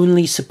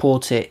only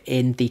support it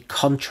in the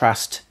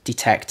contrast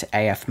detect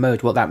AF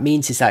mode. What that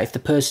means is that if the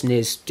person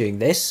is doing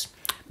this,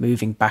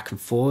 moving back and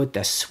forward,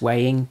 they're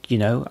swaying, you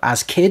know,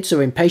 as kids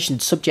or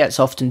impatient subjects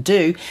often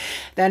do,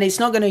 then it's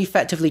not going to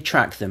effectively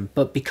track them.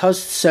 But because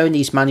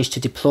Sony's managed to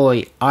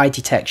deploy eye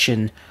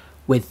detection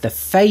with the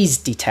phase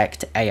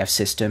detect AF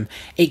system,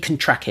 it can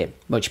track it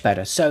much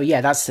better. So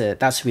yeah, that's a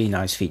really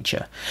nice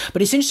feature.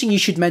 But it's interesting you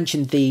should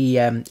mention the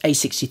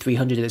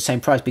A6300 at the same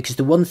price, because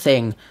the one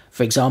thing,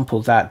 for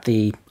example, that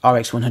the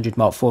RX100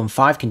 Mark IV and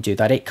 5 can do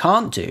that it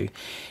can't do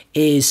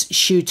is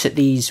shoot at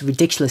these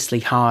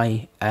ridiculously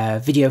high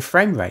video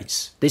frame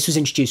rates. This was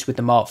introduced with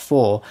the Mark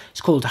IV.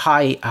 It's called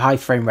high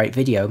frame rate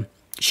video.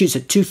 It shoots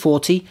at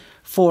 240,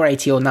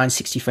 480 or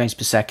 960 frames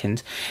per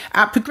second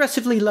at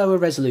progressively lower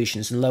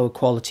resolutions and lower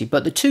quality,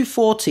 but the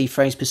 240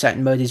 frames per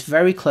second mode is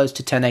very close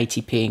to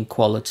 1080p in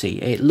quality.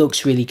 It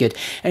looks really good.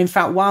 And in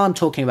fact, while I'm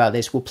talking about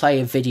this, we'll play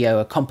a video,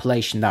 a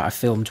compilation that I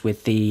filmed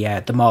with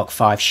the Mark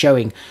V,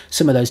 showing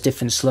some of those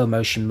different slow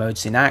motion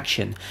modes in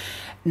action.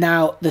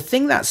 Now, the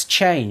thing that's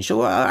changed,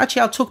 or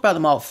actually I'll talk about the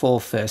Mark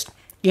IV first.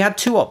 You had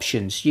two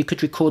options. You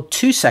could record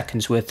 2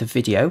 seconds worth of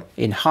video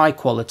in high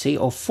quality,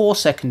 or 4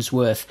 seconds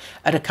worth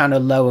at a kind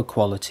of lower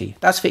quality.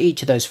 That's for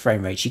each of those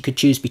frame rates. You could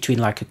choose between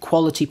like a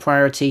quality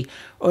priority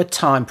or a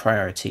time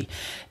priority.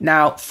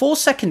 Now, 4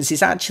 seconds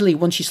is actually,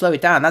 once you slow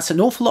it down, that's an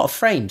awful lot of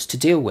frames to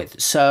deal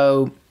with.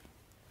 So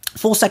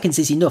 4 seconds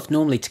is enough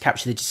normally to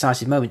capture the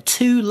decisive moment,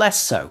 2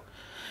 less so.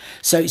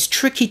 So it's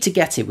tricky to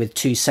get it with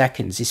 2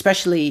 seconds,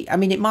 especially, I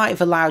mean, it might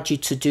have allowed you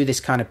to do this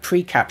kind of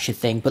pre-capture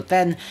thing, but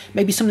then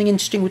maybe something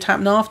interesting would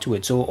happen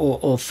afterwards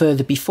or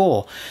further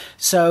before.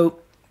 So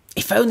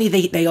if only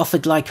they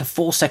offered like a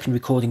 4 second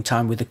recording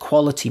time with the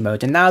quality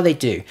mode, and now they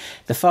do.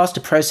 The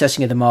faster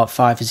processing of the Mark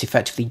V has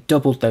effectively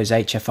doubled those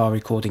HFR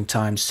recording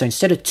times. So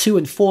instead of 2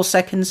 and 4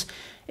 seconds,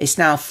 it's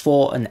now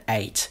 4 and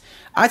 8.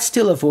 I'd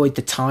still avoid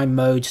the time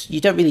mode.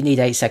 You don't really need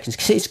 8 seconds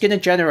because it's going to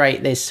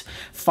generate this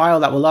file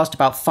that will last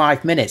about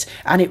 5 minutes,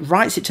 and it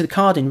writes it to the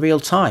card in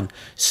real time.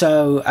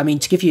 So, I mean,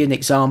 to give you an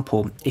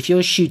example, if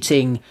you're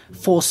shooting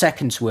 4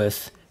 seconds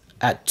worth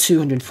at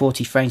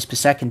 240 frames per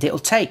second,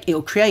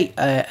 it'll create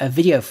a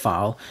video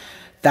file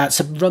that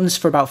runs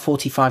for about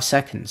 45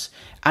 seconds,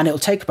 and it'll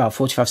take about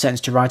 45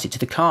 seconds to write it to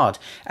the card.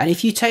 And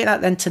if you take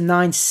that then to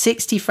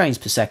 960 frames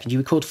per second, you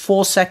record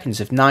 4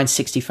 seconds of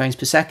 960 frames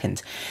per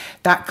second,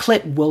 that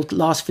clip will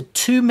last for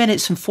 2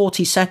 minutes and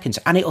 40 seconds,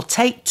 and it'll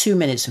take 2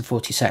 minutes and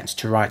 40 seconds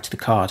to write to the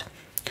card.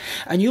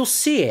 And you'll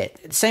see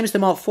it, same as the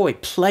Mark IV,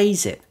 it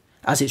plays it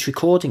as it's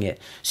recording it.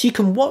 So you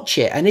can watch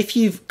it, and if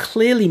you've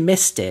clearly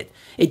missed it,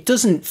 it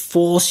doesn't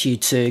force you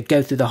to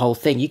go through the whole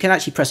thing. You can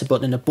actually press a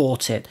button and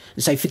abort it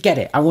and say, forget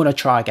it, I want to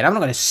try again. I'm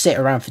not going to sit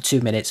around for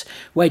 2 minutes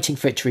waiting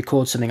for it to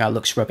record something that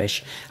looks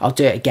rubbish. I'll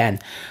do it again.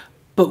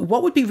 But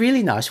what would be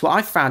really nice, what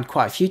I've found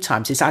quite a few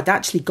times, is I'd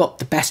actually got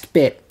the best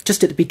bit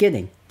just at the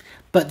beginning.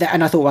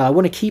 And I thought, well, I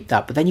want to keep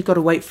that, but then you've got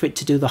to wait for it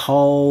to do the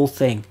whole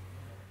thing,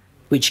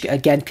 which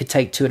again could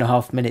take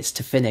 2.5 minutes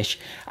to finish.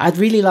 I'd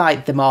really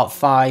like the Mark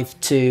V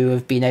to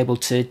have been able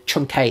to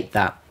truncate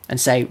that and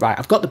say, right,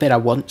 I've got the bit I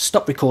want,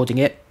 stop recording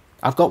it,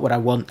 I've got what I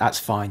want, that's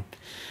fine.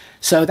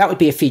 So that would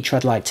be a feature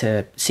I'd like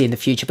to see in the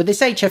future. But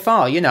this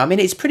HFR, you know, I mean,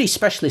 it's pretty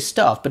specialist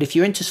stuff, but if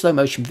you're into slow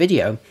motion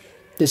video,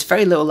 there's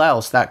very little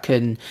else that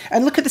can...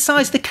 And look at the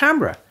size of the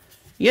camera.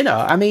 You know,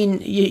 I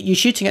mean, you're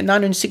shooting at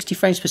 960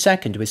 frames per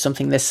second with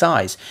something this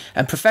size.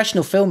 And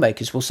professional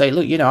filmmakers will say,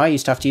 look, you know, I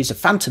used to have to use a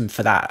Phantom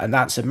for that, and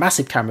that's a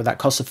massive camera that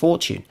costs a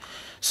fortune.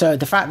 So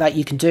the fact that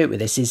you can do it with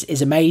this is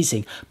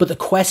amazing. But the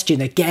question,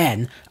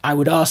 again, I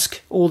would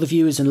ask all the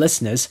viewers and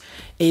listeners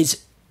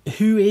is,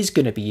 who is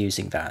going to be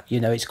using that? You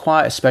know, it's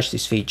quite a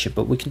specialist feature,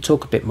 but we can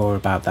talk a bit more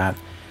about that.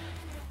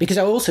 Because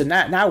I also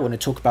now want to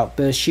talk about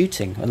burst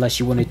shooting, unless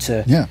you wanted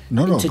to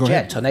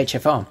interject on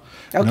HFR.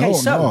 Okay,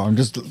 No, I'm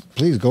just,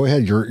 please go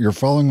ahead. You're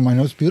following my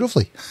notes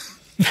beautifully.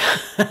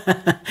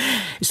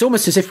 It's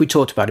almost as if we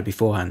talked about it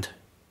beforehand.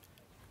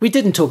 We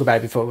didn't talk about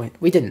it before.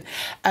 We didn't.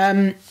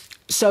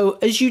 So,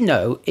 as you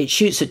know, it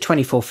shoots at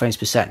 24 frames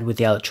per second with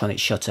the electronic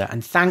shutter,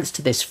 and thanks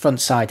to this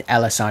front-side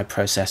LSI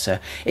processor,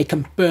 it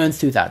can burn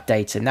through that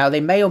data. Now, they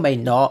may or may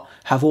not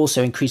have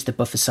also increased the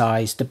buffer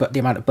size, the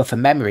amount of buffer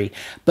memory,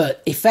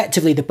 but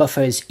effectively the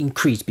buffer is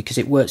increased because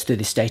it works through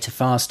this data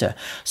faster.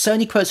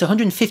 Sony quotes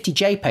 150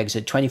 JPEGs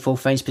at 24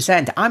 frames per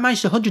second. I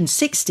managed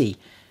 160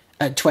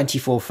 at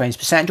 24 frames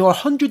per second, or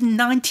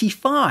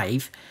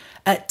 195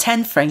 at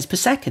 10 frames per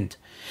second.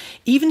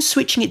 Even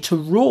switching it to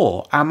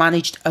RAW, I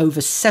managed over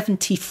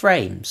 70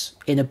 frames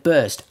in a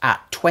burst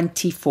at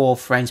 24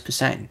 frames per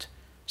second.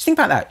 Just think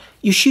about that.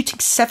 You're shooting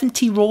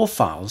 70 RAW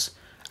files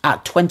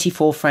at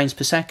 24 frames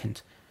per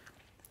second.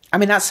 I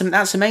mean, that's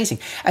amazing.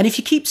 And if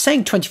you keep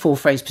saying 24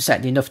 frames per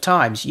second enough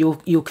times,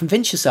 you'll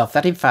convince yourself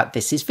that, in fact,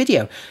 this is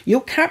video.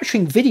 You're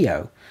capturing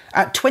video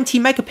at 20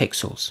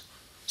 megapixels.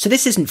 So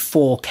this isn't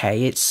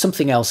 4K, it's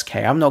something else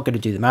K. I'm not going to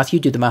do the math, you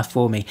do the math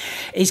for me.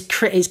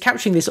 It's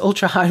capturing this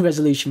ultra high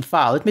resolution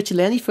file,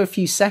 admittedly only for a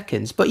few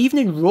seconds, but even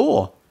in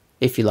RAW,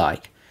 if you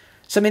like.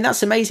 So I mean,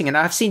 that's amazing. And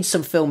I've seen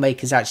some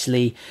filmmakers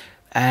actually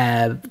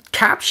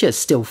capture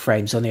still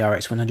frames on the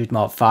RX100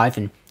 Mark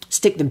V and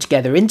stick them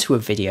together into a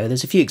video.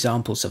 There's a few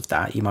examples of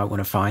that you might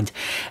want to find.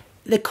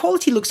 The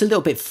quality looks a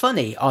little bit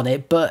funny on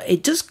it, but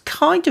it does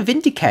kind of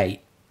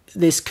indicate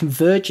this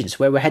convergence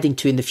where we're heading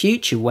to in the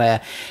future, where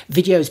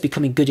video is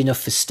becoming good enough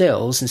for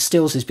stills and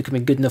stills is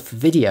becoming good enough for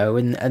video,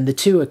 and the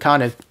two are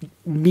kind of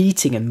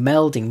meeting and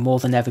melding more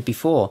than ever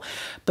before.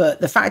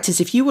 But the fact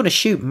is, if you want to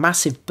shoot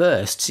massive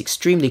bursts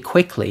extremely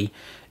quickly,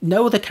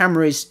 no other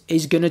camera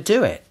is going to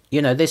do it.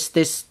 You know, this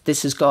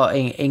has got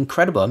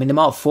incredible. I mean, the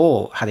Mark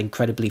IV had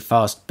incredibly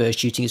fast burst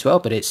shooting as well,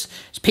 but it's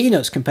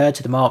peanuts compared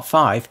to the Mark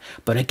V.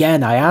 But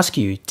again, I ask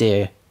you,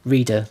 dear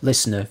reader,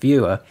 listener,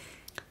 viewer,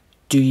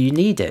 do you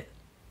need it?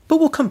 But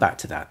we'll come back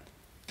to that.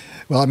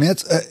 Well, I mean,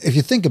 it's, if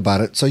you think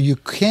about it, so you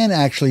can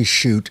actually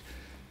shoot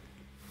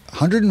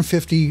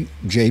 150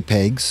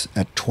 JPEGs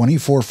at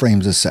 24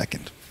 frames a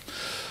second,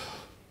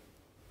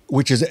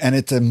 and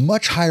it's a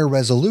much higher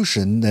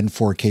resolution than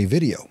 4K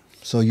video.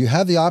 So you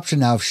have the option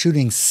now of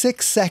shooting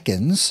 6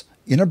 seconds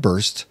in a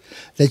burst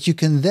that you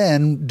can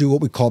then do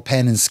what we call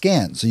pan and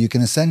scan. So you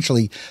can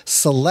essentially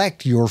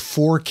select your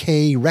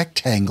 4K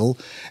rectangle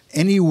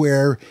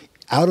anywhere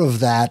out of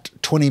that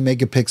 20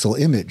 megapixel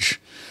image.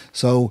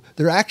 So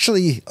there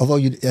actually, although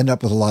you end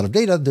up with a lot of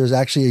data, there's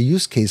actually a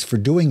use case for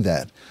doing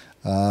that.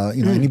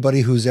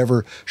 Anybody who's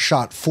ever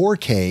shot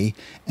 4K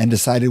and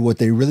decided what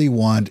they really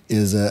want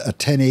is a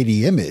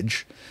 1080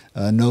 image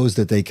knows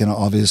that they can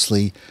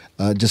obviously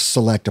just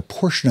select a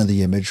portion of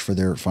the image for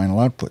their final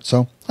output.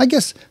 So I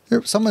guess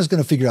someone's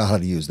going to figure out how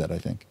to use that, I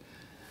think.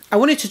 I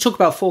wanted to talk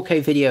about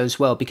 4K video as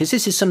well, because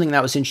this is something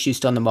that was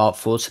introduced on the Mark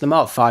IV. So the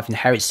Mark V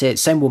inherits it,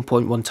 same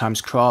 1.1 times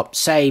crop,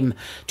 same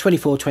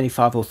 24,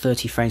 25 or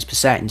 30 frames per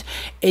second.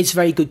 It's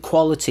very good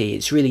quality.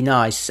 It's really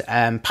nice.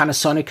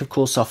 Panasonic, of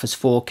course, offers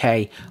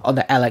 4K on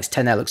the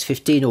LX10,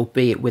 LX15,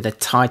 albeit with a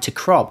tighter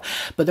crop.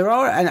 But there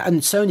are,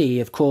 and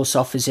Sony, of course,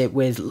 offers it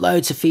with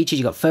loads of features.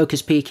 You've got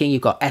focus peaking,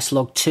 you've got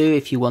S-Log2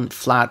 if you want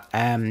flat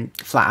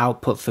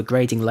output for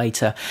grading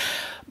later.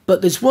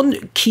 But there's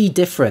one key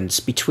difference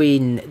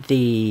between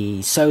the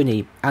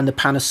Sony and the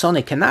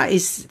Panasonic, and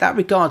that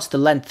regards the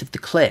length of the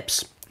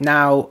clips.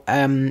 Now,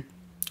 on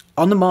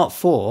the Mark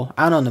IV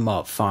and on the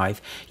Mark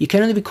V, you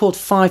can only record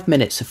 5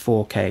 minutes of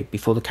 4K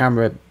before the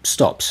camera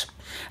stops.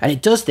 And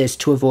it does this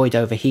to avoid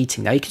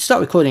overheating. Now, you can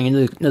start recording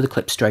another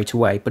clip straight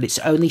away, but it's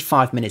only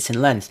 5 minutes in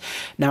length.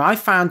 Now, I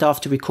found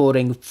after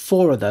recording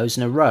 4 of those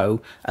in a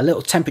row, a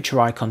little temperature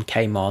icon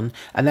came on,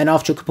 and then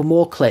after a couple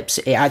more clips,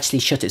 it actually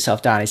shut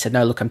itself down. It said,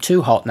 no, look, I'm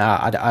too hot now.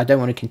 I don't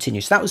want to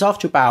continue. So that was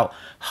after about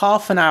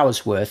half an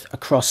hour's worth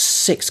across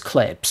 6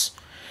 clips.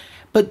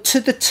 But to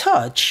the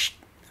touch,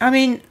 I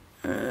mean,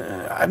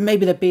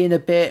 maybe they're being a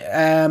bit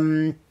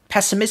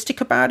pessimistic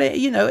about it.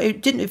 You know,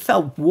 it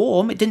felt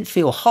warm, it didn't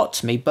feel hot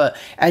to me, but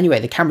anyway,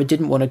 the camera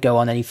didn't want to go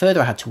on any further.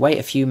 I had to wait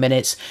a few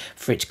minutes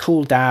for it to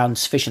cool down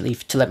sufficiently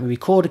to let me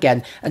record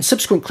again, and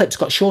subsequent clips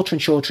got shorter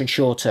and shorter and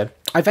shorter.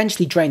 I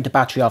eventually drained the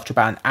battery after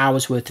about an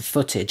hour's worth of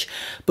footage,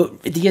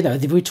 but you know,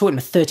 we were talking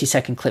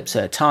 30-second clips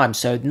at a time,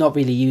 so not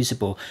really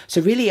usable. So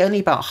really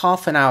only about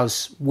half an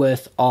hour's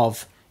worth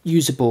of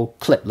usable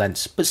clip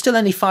lengths, but still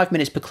only 5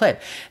 minutes per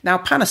clip. Now,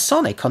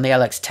 Panasonic on the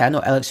LX10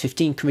 or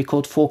LX15 can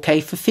record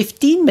 4K for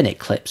 15-minute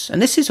clips,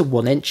 and this is a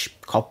 1-inch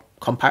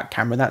compact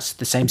camera. That's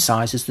the same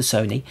size as the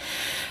Sony.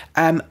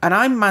 And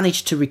I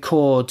managed to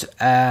record,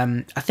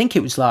 I think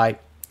it was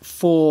like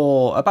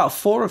about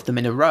 4 of them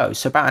in a row,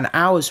 so about an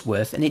hour's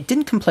worth, and it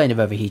didn't complain of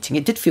overheating.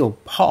 It did feel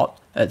hot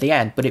at the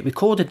end, but it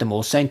recorded them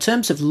all. So in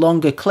terms of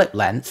longer clip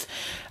length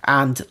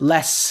and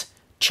less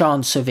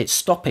chance of it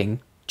stopping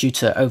due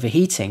to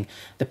overheating,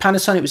 the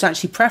Panasonic was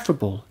actually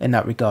preferable in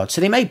that regard. So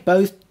they may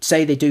both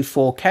say they do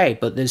 4K,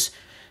 but there's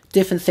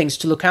different things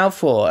to look out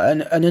for.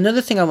 And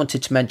another thing I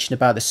wanted to mention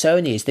about the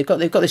Sony is they've got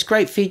this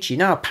great feature. You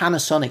know how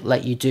Panasonic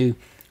let you do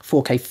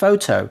 4K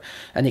photo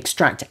and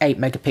extract 8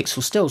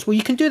 megapixel stills. Well,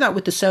 you can do that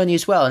with the Sony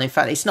as well. And in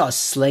fact, it's not as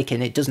slick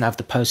and it doesn't have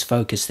the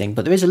post-focus thing,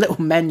 but there is a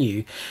little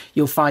menu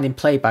you'll find in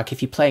playback.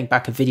 If you're playing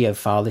back a video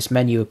file, this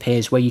menu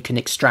appears where you can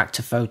extract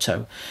a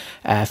photo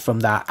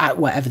from that at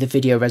whatever the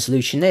video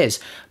resolution is.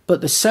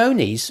 But the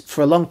Sonys,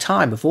 for a long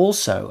time, have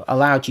also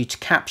allowed you to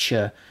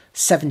capture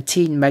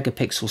 17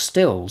 megapixel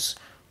stills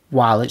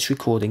while it's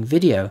recording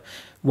video.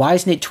 Why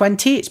isn't it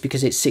 20? It's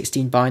because it's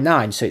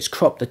 16:9, so it's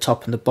cropped the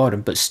top and the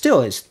bottom, but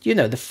still it's, you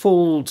know, the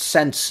full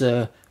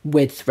sensor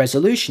width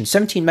resolution.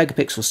 17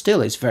 megapixel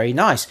still is very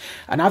nice,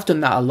 and I've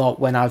done that a lot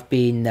when I've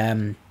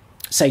been,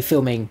 say,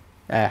 filming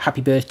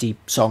happy birthday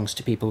songs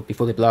to people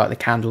before they blow out the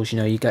candles. You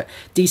know, you get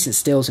decent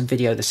stills and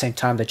video at the same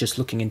time. They're just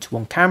looking into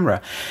one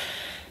camera.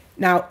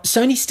 Now,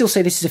 Sony still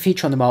say this is a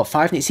feature on the Mark V,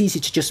 and it's easy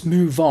to just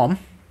move on,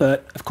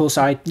 but of course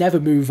I never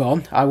move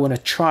on. I want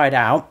to try it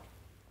out.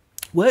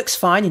 Works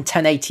fine in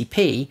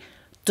 1080p,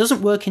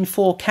 doesn't work in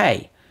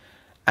 4K,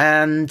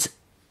 and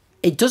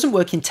it doesn't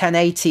work in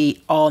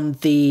 1080 on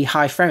the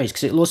high frame rates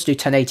because it'll also do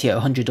 1080 at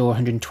 100 or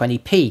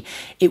 120p.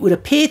 It would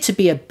appear to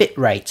be a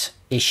bitrate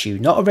issue,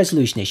 not a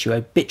resolution issue,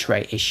 a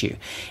bitrate issue.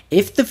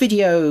 If the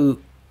video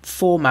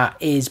format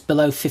is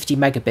below 50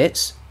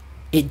 megabits,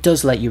 it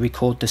does let you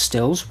record the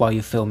stills while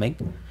you're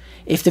filming.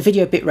 If the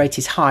video bitrate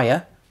is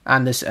higher,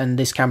 and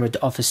this camera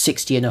offers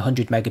 60 and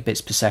 100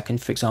 megabits per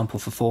second, for example,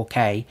 for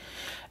 4K,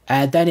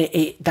 then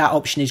that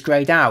option is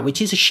grayed out,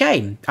 which is a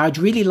shame. I'd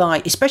really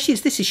like, especially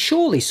as this is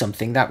surely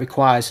something that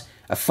requires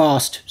a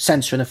fast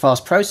sensor and a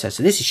fast processor.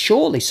 This is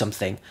surely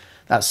something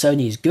that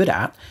Sony is good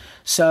at.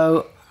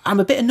 So I'm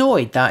a bit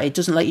annoyed that it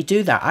doesn't let you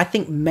do that. I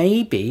think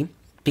maybe,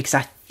 because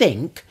I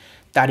think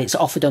that it's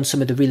offered on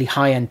some of the really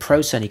high-end Pro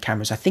Sony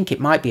cameras, I think it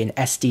might be an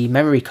SD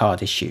memory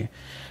card issue,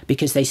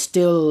 because they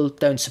still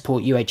don't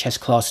support UHS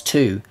Class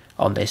 2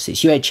 on this.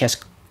 It's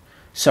UHS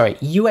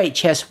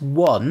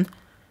 1,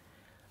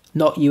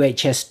 not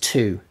UHS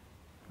 2,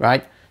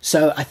 right?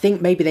 So I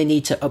think maybe they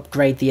need to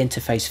upgrade the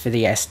interface for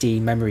the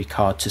SD memory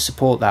card to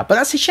support that. But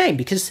that's a shame,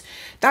 because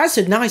that's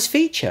a nice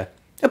feature.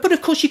 But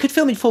of course, you could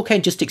film in 4K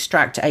and just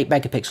extract 8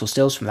 megapixel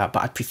stills from that,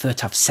 but I'd prefer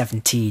to have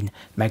 17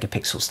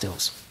 megapixel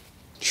stills.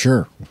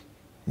 Sure.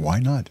 Why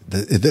not?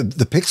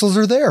 The pixels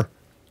are there.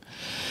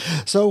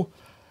 So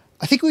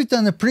I think we've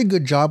done a pretty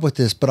good job with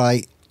this, but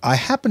I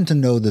happen to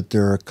know that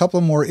there are a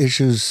couple more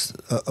issues,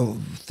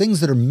 things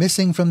that are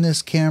missing from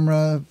this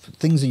camera,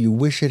 things that you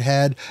wish it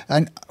had.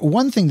 And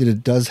one thing that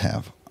it does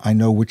have, I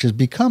know, which has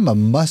become a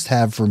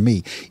must-have for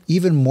me,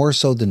 even more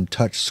so than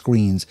touch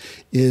screens,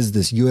 is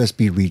this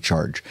USB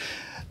recharge.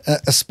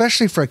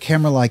 Especially for a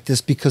camera like this,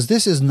 because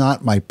this is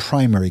not my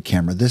primary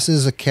camera. This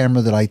is a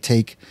camera that I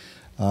take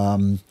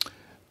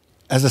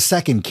as a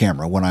second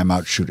camera when I'm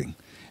out shooting,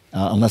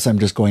 unless I'm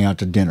just going out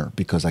to dinner,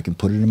 because I can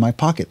put it in my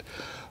pocket.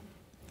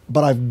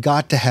 But I've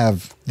got to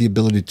have the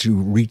ability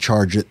to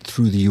recharge it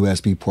through the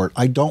USB port.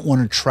 I don't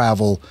want to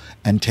travel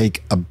and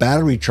take a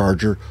battery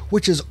charger,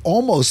 which is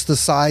almost the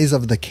size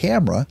of the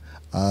camera.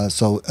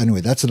 So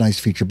anyway, that's a nice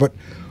feature. But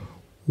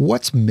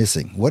what's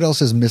missing? What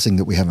else is missing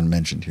that we haven't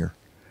mentioned here?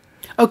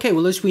 Okay,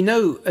 well, as we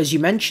know, as you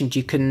mentioned,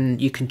 you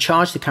can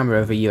charge the camera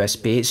over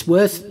USB. It's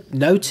worth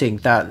noting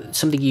that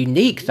something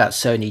unique that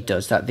Sony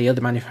does that the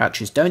other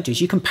manufacturers don't do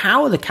is you can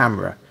power the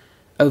camera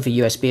over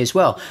USB as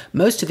well.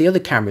 Most of the other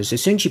cameras,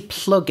 as soon as you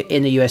plug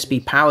in a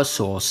USB power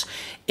source,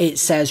 it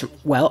says,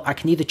 well, I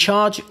can either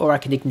charge or I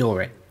can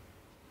ignore it.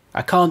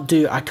 I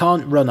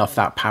can't run off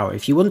that power.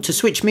 If you want to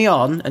switch me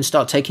on and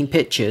start taking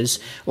pictures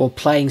or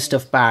playing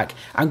stuff back,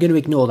 I'm going to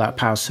ignore that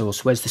power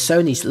source. Whereas the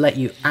Sonys let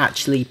you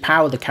actually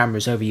power the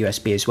cameras over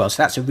USB as well.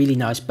 So that's a really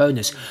nice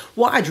bonus.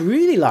 What I'd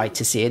really like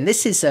to see, and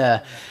this is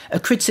a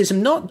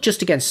criticism not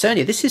just against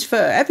Sony, this is for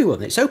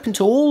everyone. It's open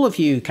to all of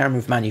you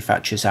camera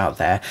manufacturers out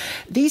there.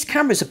 These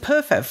cameras are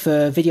perfect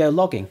for video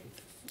logging,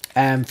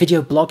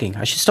 video blogging.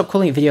 I should stop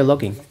calling it video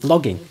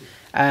logging.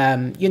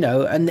 You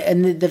know, and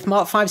the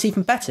Mark V is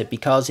even better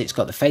because it's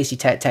got the face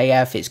detect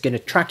AF, it's going to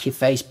track your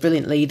face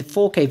brilliantly, the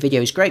 4K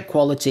video is great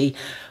quality.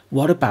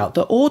 What about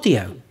the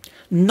audio?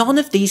 None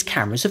of these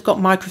cameras have got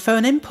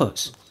microphone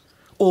inputs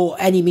or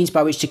any means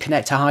by which to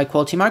connect a high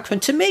quality microphone.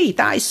 To me,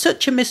 that is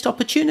such a missed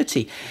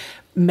opportunity.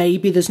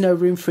 Maybe there's no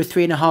room for a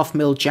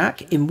 3.5mm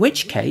jack, in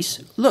which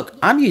case, look,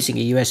 I'm using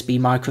a USB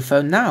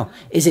microphone now.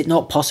 Is it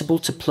not possible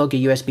to plug a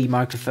USB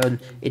microphone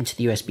into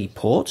the USB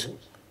port?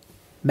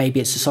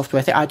 Maybe it's a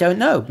software thing. I don't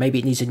know. Maybe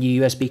it needs a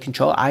new USB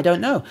controller. I don't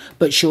know.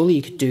 But surely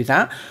you could do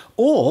that.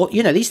 Or,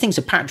 you know, these things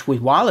are packed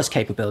with wireless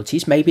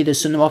capabilities. Maybe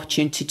there's some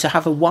opportunity to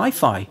have a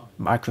Wi-Fi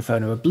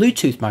microphone or a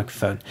Bluetooth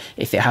microphone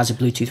if it has a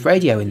Bluetooth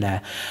radio in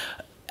there.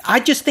 I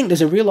just think there's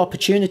a real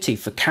opportunity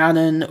for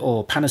Canon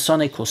or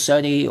Panasonic or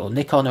Sony or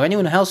Nikon or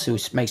anyone else who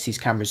makes these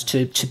cameras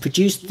to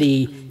produce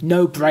the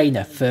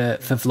no-brainer for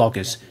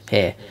vloggers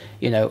here,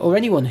 you know, or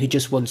anyone who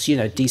just wants, you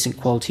know, decent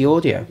quality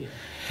audio.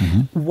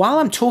 While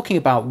I'm talking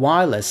about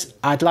wireless,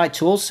 I'd like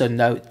to also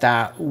note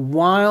that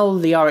while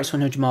the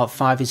RX100 Mark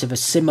V is of a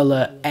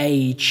similar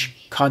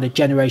age kind of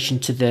generation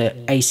to the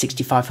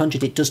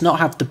A6500, it does not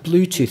have the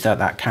Bluetooth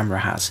that camera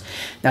has.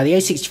 Now, the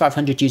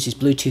A6500 uses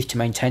Bluetooth to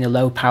maintain a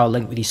low power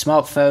link with your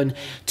smartphone,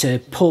 to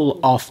pull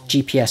off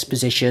GPS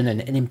position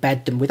and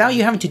embed them without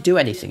you having to do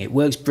anything. It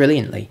works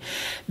brilliantly.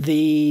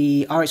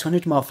 The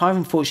RX100 Mark V,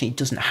 unfortunately,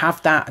 doesn't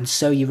have that, and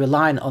so you're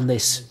relying on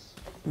this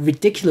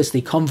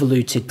ridiculously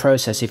convoluted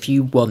process if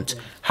you want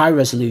high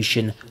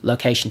resolution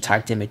location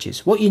tagged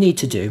images. What you need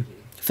to do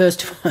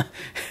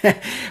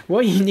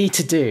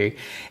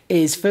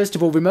is first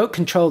of all remote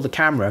control the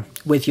camera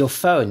with your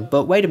phone.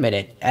 But wait a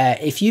minute,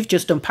 if you've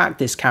just unpacked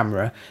this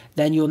camera,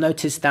 then you'll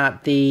notice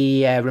that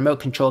the remote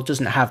control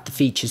doesn't have the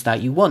features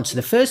that you want. So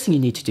the first thing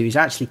you need to do is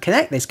actually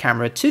connect this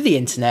camera to the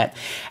internet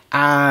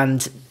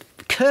and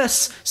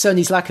curse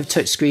Sony's lack of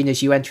touchscreen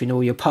as you enter in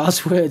all your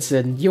passwords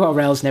and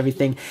URLs and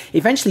everything.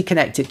 Eventually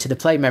connect it to the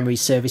Play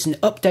Memories service and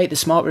update the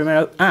Smart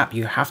Remote app.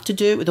 You have to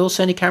do it with all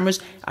Sony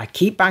cameras. I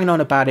keep banging on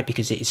about it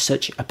because it is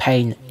such a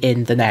pain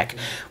in the neck.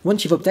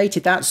 Once you've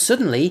updated that,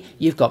 suddenly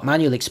you've got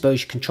manual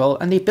exposure control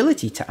and the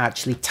ability to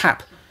actually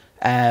tap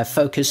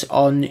focus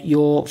on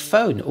your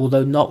phone,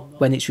 although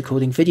not when it's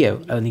recording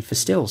video, only for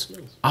stills.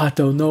 I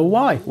don't know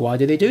why. Why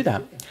do they do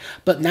that?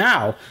 But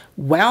now,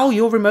 while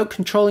you're remote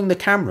controlling the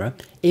camera,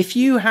 if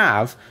you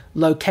have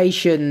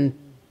location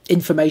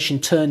information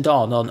turned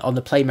on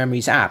the Play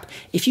Memories app.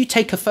 If you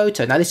take a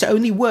photo, now this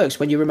only works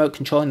when you're remote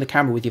controlling the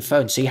camera with your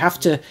phone, so you have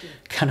to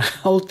kind of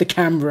hold the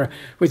camera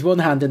with one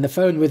hand and the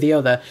phone with the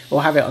other,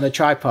 or have it on a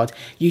tripod.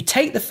 You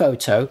take the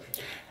photo.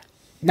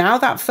 Now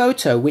that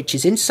photo, which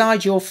is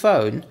inside your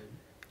phone,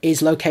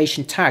 is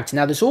location tagged.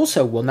 Now there's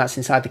also one that's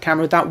inside the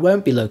camera that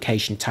won't be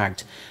location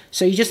tagged.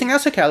 So you just think,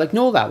 that's okay, I'll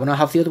ignore that when I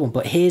have the other one.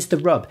 But here's the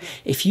rub.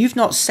 If you've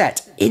not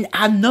set in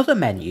another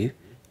menu,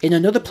 in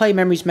another Play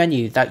Memories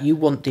menu, that you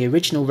want the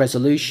original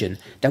resolution,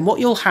 then what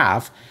you'll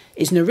have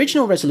is an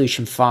original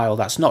resolution file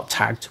that's not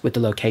tagged with the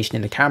location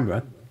in the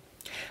camera,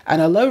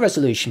 and a low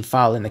resolution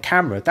file in the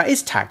camera that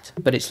is tagged,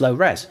 but it's low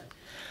res.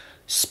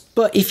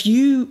 But if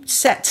you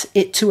set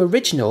it to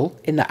original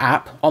in the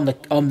app on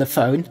the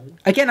phone,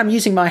 again, I'm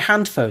using my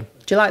hand phone.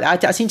 Do you like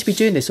that? I seem to be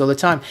doing this all the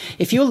time.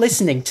 If you're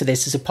listening to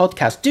this as a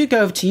podcast, do go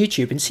over to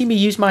YouTube and see me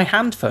use my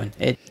hand phone.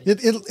 It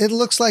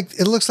looks like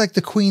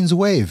the Queen's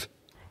wave.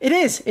 It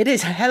is.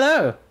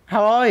 Hello,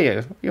 how are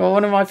you? You're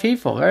one of my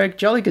people. Very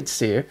jolly good to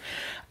see you.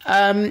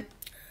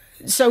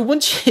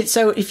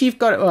 If you've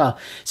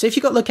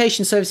got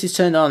location services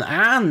turned on,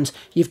 and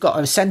you've got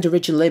a send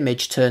original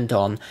image turned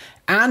on,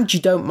 and you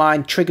don't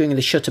mind triggering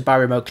the shutter by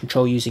remote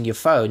control using your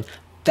phone,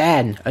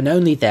 then and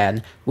only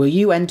then will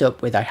you end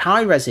up with a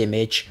high-res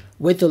image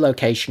with the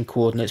location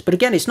coordinates. But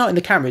again, it's not in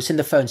the camera, it's in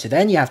the phone. So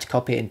then you have to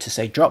copy it into,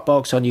 say,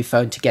 Dropbox on your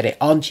phone to get it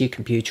onto your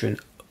computer,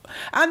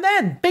 and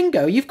then,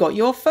 bingo, you've got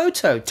your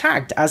photo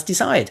tagged as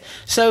desired.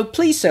 So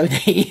please,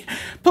 Sony,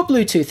 put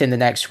Bluetooth in the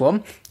next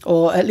one,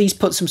 or at least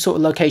put some sort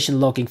of location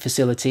logging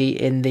facility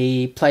in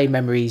the Play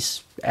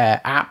Memories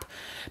app.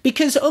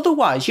 Because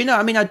otherwise,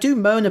 I do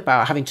moan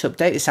about having to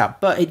update this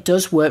app, but it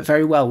does work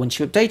very well once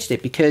you've updated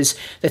it. Because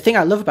the thing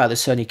I love about the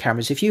Sony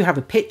cameras, if you have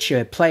a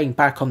picture playing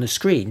back on the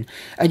screen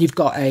and you've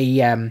got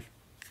a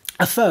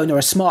phone or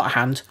a smart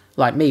hand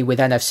like me with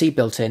NFC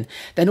built in,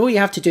 then all you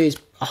have to do is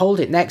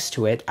hold it next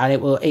to it, and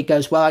it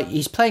goes, well,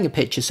 he's playing a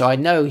picture, so I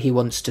know he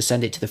wants to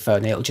send it to the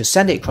phone. It'll just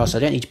send it across. I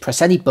don't need to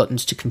press any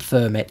buttons to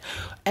confirm it.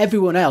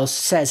 Everyone else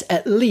says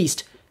at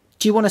least,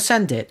 do you want to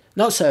send it?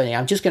 Not Sony,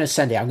 I'm just going to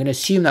send it. I'm going to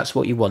assume that's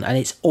what you want, and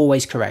it's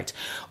always correct.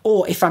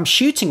 Or if I'm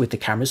shooting with the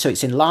camera, so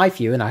it's in live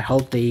view, and I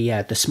hold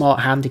the smart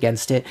hand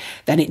against it,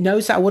 then it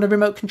knows that I want to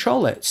remote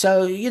control it.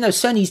 So,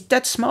 Sony's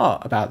dead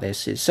smart about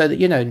this. It's so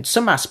that, in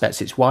some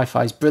aspects, its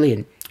Wi-Fi is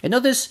brilliant. In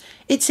others,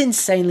 it's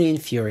insanely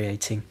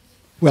infuriating.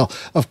 Well,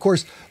 of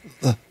course,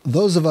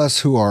 those of us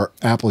who are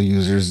Apple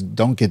users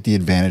don't get the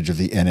advantage of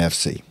the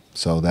NFC.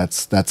 So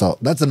that's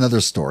another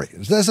story.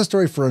 That's a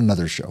story for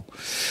another show.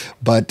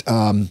 But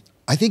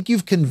I think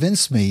you've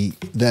convinced me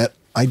that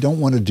I don't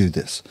want to do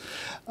this.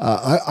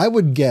 I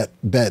would bet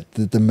that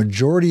the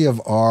majority of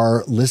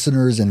our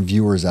listeners and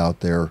viewers out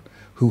there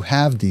who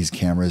have these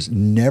cameras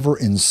never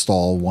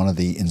install one of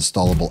the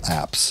installable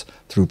apps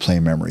through Play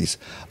Memories.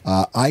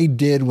 I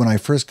did when I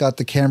first got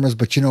the cameras,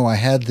 but I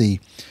had the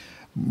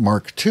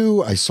Mark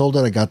II, I sold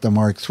it, I got the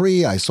Mark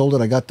III, I sold it,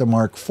 I got the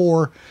Mark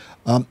IV.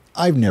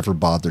 I've never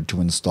bothered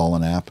to install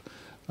an app.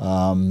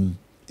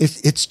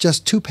 It's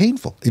just too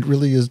painful. It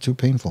really is too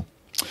painful.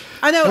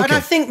 I know, okay. And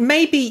I think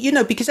maybe,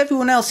 because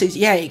everyone else it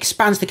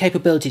expands the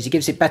capabilities, it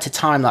gives it better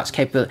time-lapse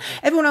capability.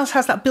 Everyone else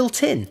has that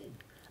built in.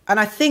 And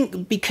I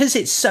think because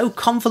it's so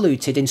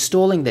convoluted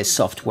installing this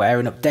software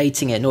and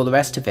updating it and all the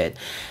rest of it,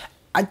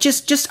 I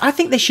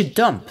think they should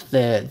dump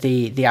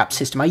the app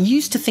system. I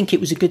used to think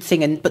it was a good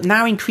thing, but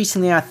now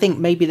increasingly I think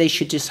maybe they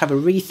should just have a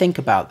rethink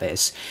about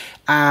this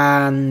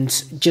and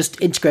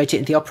just integrate it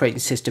into the operating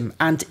system.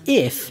 And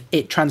if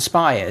it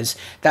transpires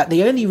that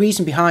the only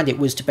reason behind it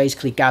was to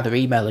basically gather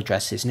email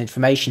addresses and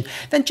information,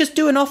 then just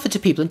do an offer to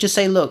people and just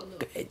say,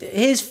 look,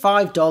 here's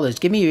 $5,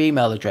 give me your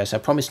email address, I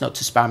promise not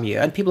to spam you.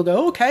 And people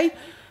go, okay,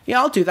 yeah,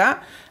 I'll do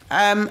that.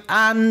 And,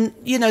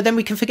 then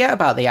we can forget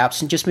about the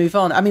apps and just move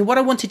on. I mean, what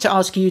I wanted to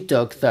ask you,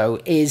 Doug,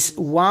 though, is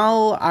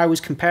while I was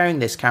comparing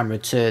this camera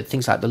to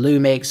things like the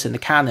Lumix and the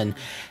Canon,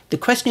 the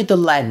question of the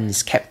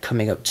lens kept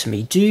coming up to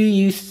me. Do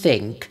you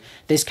think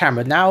this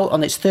camera, now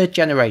on its third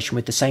generation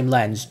with the same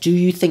lens, do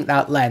you think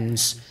that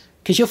lens,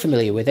 because you're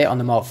familiar with it on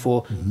the Mark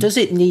IV, does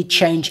it need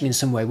changing in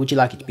some way? Would you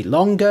like it to be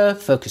longer,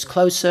 focus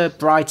closer,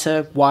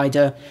 brighter,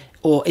 wider,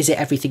 or is it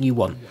everything you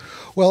want?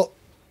 Well,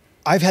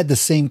 I've had the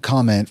same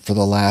comment for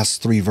the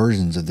last 3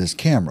 versions of this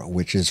camera,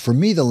 which is, for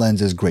me, the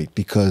lens is great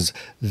because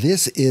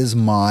this is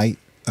my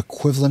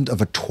equivalent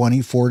of a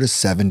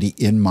 24-70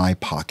 in my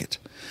pocket.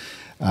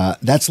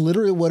 That's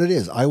literally what it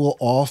is. I will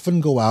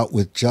often go out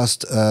with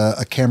just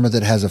a camera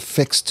that has a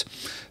fixed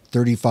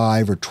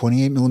 35 or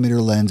 28 millimeter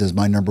lens as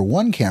my number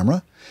 1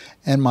 camera,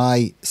 and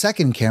my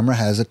second camera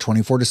has a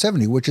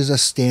 24-70, which is a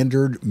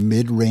standard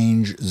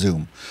mid-range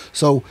zoom.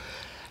 So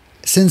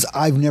since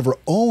I've never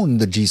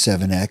owned the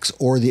G7X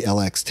or the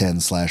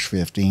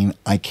LX10/15,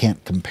 I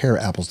can't compare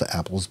apples to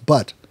apples,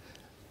 but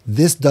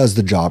this does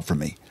the job for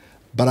me.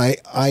 But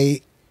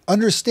I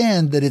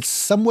understand that it's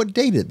somewhat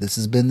dated. This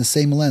has been the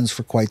same lens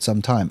for quite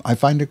some time. I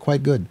find it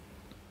quite good.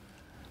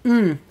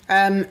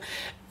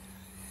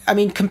 I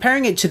mean,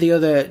 comparing it to the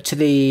other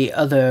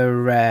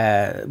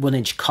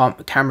 1-inch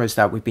cameras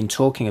that we've been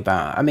talking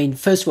about. I mean,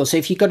 first of all, so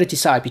if you've got to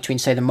decide between,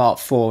 say, the Mark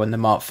IV and the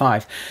Mark V,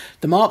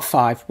 the Mark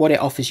V, what it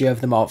offers you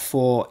over the Mark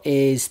IV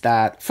is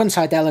that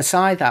front-side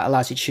LSI that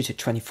allows you to shoot at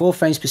 24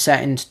 frames per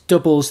second,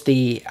 doubles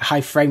the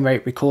high frame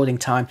rate recording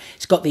time.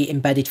 It's got the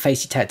embedded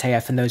face detect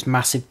AF and those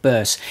massive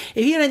bursts.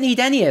 If you don't need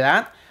any of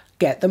that,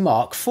 get the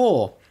Mark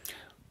IV.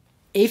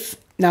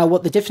 Now,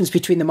 what the difference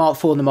between the Mark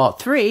IV and the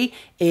Mark III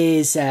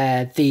is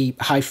the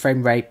high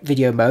frame rate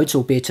video modes,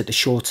 albeit at the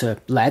shorter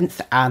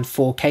length, and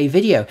 4K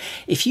video.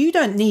 If you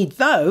don't need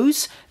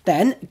those,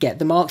 then get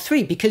the Mark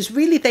III, because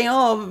really they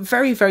are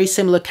very, very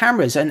similar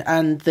cameras.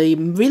 And the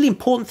really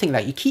important thing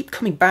that you keep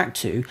coming back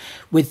to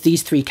with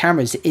these three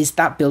cameras is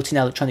that built-in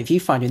electronic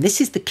viewfinder. And this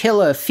is the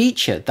killer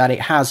feature that it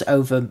has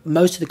over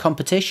most of the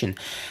competition.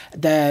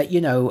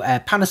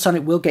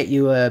 Panasonic will get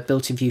you a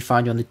built-in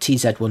viewfinder on the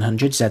TZ100,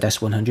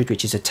 ZS100,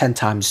 which is a 10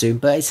 times zoom,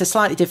 but it's a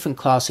slightly different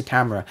class of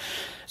camera.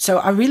 So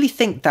I really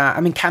think that,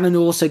 I mean, Canon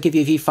will also give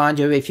you a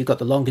viewfinder if you've got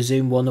the longer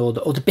zoom one or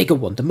the bigger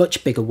one, the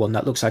much bigger one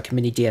that looks like a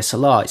mini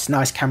DSLR. It's a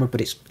nice camera, but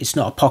it's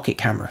not a pocket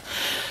camera.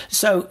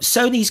 So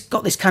Sony's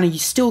got this you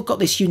still got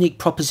this unique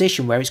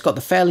proposition where it's got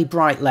the fairly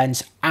bright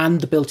lens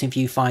and the built-in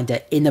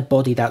viewfinder in a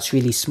body that's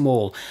really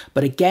small.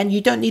 But again,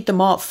 you don't need the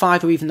Mark V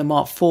or even the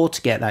Mark IV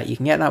to get that. You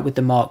can get that with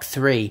the Mark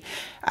III.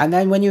 And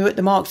then when you're at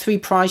the Mark III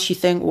price, you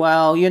think,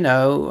 well,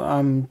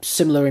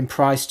 similar in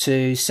price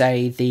to,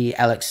 say, the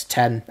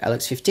LX10,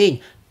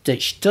 LX15.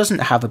 Which doesn't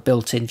have a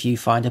built-in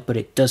viewfinder, but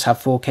it does have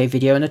 4K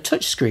video and a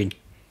touchscreen.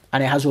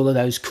 And it has all of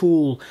those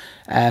cool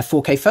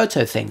 4K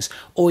photo things.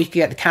 Or you can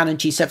get the Canon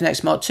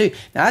G7X Mark II.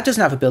 Now, that doesn't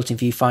have a built-in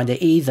viewfinder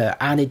either,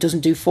 and it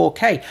doesn't do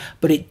 4K,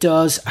 but it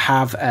does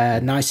have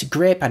a nicer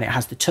grip, and it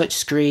has the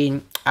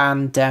touchscreen.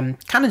 And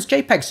Canon's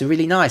JPEGs are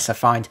really nice, I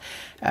find.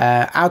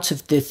 Out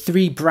of the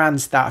three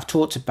brands that I've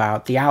talked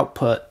about, the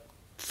output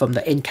from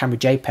the in-camera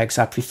JPEGs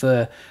I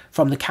prefer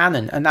from the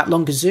Canon, and that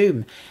longer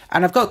zoom.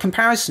 And I've got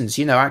comparisons,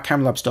 at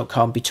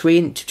cameralabs.com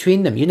between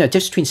them,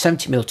 difference between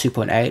 70mm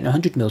 2.8 and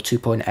 100mm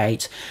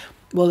 2.8.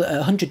 Well,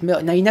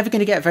 100mm, now you're never going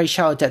to get a very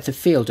shallow depth of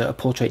field at a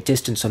portrait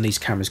distance on these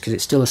cameras because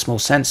it's still a small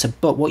sensor,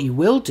 but what you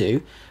will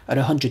do at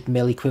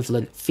 100mm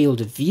equivalent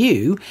field of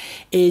view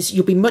is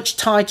you'll be much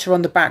tighter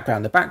on the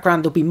background. The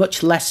background, there'll be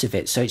much less of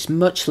it, so it's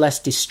much less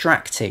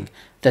distracting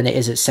than it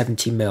is at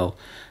 70mm.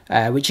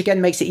 Which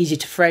again makes it easier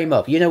to frame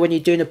up. When you're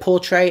doing a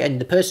portrait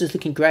and the person's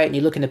looking great and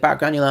you look in the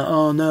background, you're like,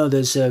 oh no,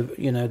 there's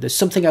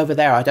something over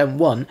there I don't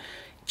want.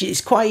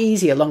 It's quite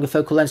easy at longer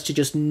focal lengths to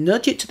just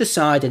nudge it to the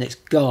side and it's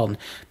gone.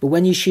 But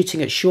when you're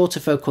shooting at shorter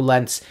focal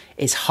lengths,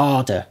 it's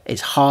harder.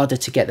 It's harder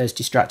to get those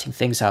distracting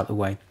things out of the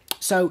way.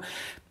 So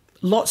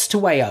lots to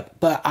weigh up,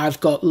 but I've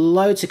got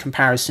loads of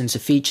comparisons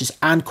of features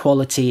and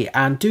quality,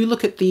 and do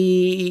look at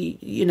the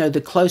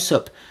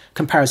close-up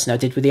comparison I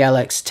did with the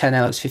LX10,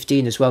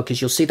 LX15 as well,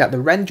 because you'll see that the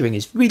rendering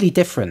is really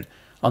different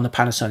on the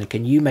Panasonic,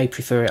 and you may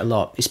prefer it a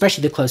lot,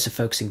 especially the closer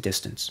focusing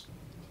distance.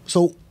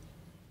 So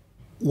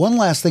one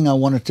last thing I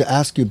wanted to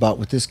ask you about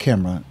with this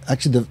camera,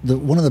 actually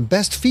one of the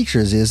best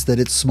features is that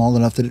it's small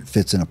enough that it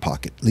fits in a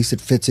pocket. At least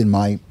it fits in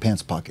my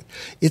pants pocket.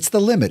 It's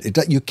the limit.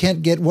 You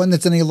can't get one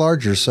that's any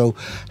larger. So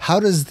how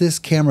does this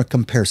camera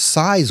compare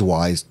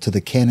size-wise to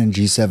the Canon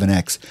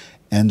G7X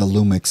and the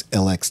Lumix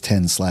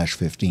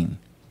LX10/15?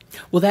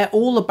 Well, they're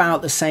all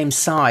about the same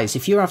size.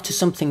 If you're after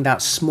something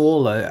that's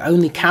smaller,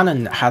 only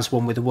Canon has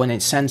one with a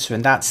 1-inch sensor,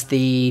 and that's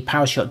the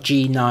PowerShot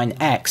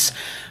G9X.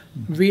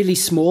 Really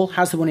small,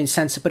 has the 1-inch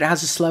sensor, but it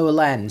has a slower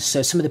lens.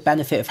 So some of the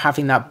benefit of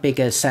having that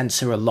bigger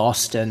sensor are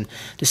lost, and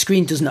the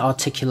screen doesn't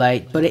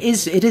articulate, but it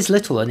is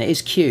little and it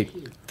is cute.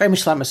 Very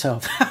much like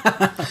myself.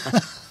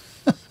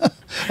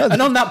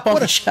 And on that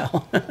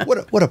bombshell.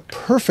 What a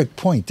perfect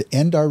point to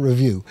end our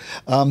review.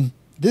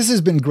 This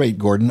has been great,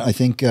 Gordon. I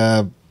think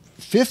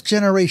 5th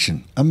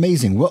generation,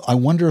 amazing. Well, I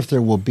wonder if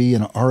there will be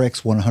an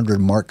RX100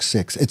 Mark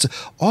VI. It's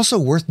also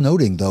worth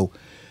noting, though,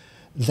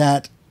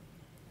 that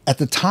at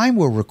the time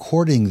we're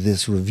recording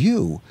this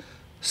review,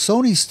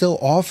 Sony still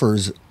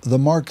offers the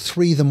Mark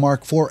III, the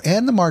Mark IV,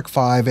 and the Mark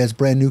V as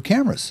brand new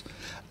cameras.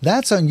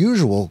 That's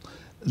unusual.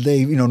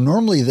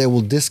 Normally they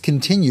will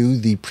discontinue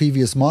the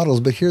previous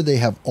models, but here they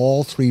have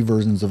all three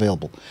versions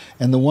available.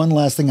 And the one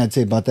last thing I'd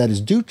say about that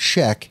is do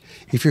check,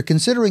 if you're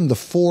considering the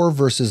 4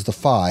 versus the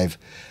 5,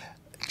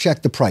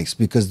 check the price,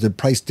 because the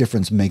price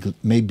difference may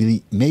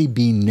be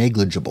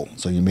negligible.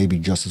 So you may be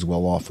just as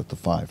well off with the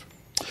 5.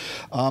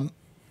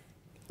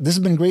 This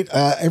has been great.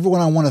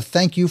 Everyone, I want to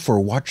thank you for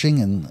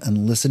watching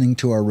and listening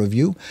to our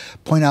review.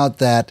 Point out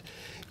that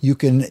you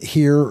can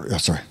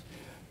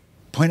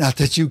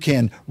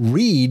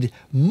read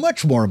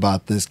much more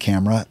about this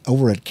camera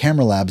over at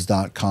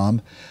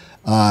cameralabs.com.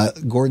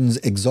 Gordon's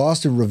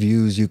exhaustive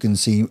reviews. You can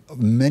see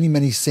many,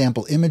 many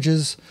sample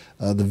images,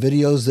 the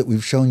videos that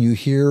we've shown you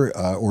here,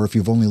 or if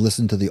you've only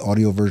listened to the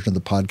audio version of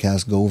the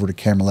podcast, go over to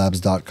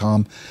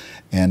cameralabs.com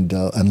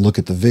and look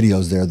at the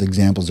videos there. The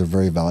examples are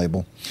very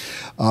valuable.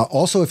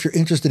 Also, if you're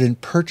interested in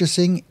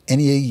purchasing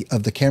any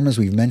of the cameras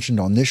we've mentioned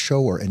on this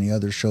show or any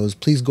other shows,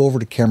 please go over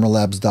to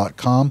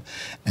cameralabs.com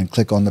and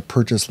click on the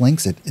purchase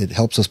links. It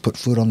helps us put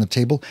food on the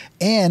table.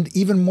 And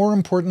even more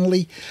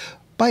importantly,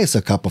 buy us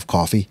a cup of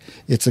coffee.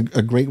 It's a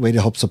great way to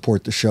help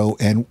support the show.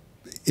 And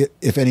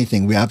if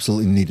anything, we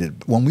absolutely need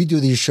it. When we do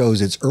these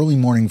shows, it's early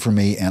morning for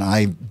me and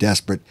I'm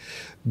desperate.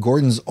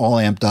 Gordon's all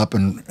amped up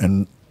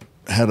and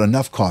had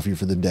enough coffee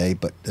for the day,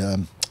 but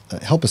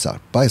help us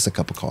out. Buy us a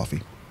cup of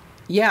coffee.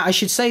 Yeah, I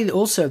should say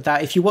also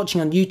that if you're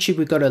watching on YouTube,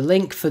 we've got a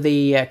link for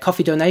the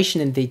coffee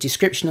donation in the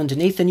description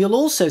underneath, and you'll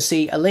also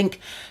see a link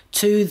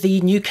to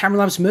the new Camera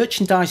Labs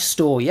merchandise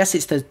store. Yes,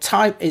 it's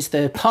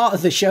the part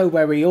of the show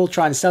where we all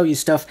try and sell you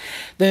stuff.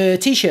 The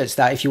t-shirts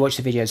that, if you watch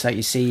the videos that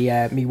you see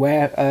me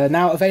wear, are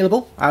now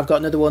available. I've got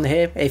another one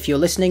here. If you're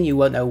listening, you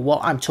won't know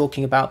what I'm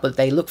talking about, but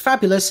they look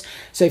fabulous.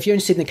 So if you're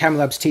interested in the Camera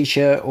Labs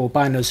t-shirt or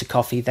buying us a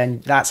coffee, then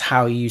that's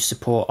how you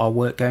support our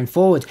work going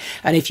forward.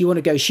 And if you want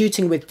to go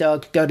shooting with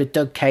Doug, go to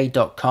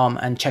dougk.com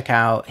and check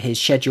out his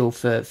schedule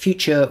for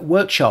future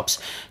workshops,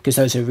 because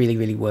those are really,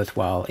 really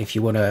worthwhile if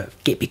you want to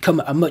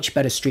become a much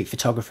better street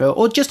photographer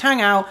or just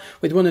hang out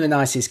with one of the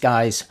nicest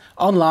guys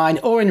online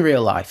or in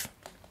real life.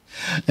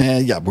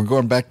 Yeah, we're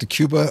going back to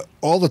Cuba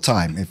all the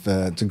time.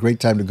 It's a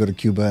great time to go to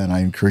Cuba, and I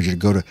encourage you to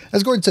go to,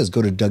 as Gordon says,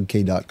 go to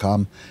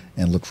dougk.com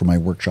and look for my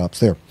workshops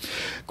there.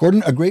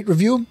 Gordon, a great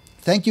review.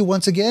 Thank you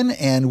once again,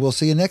 and we'll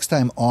see you next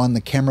time on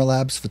the Camera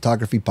Labs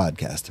Photography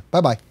Podcast.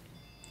 Bye-bye.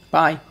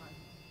 Bye.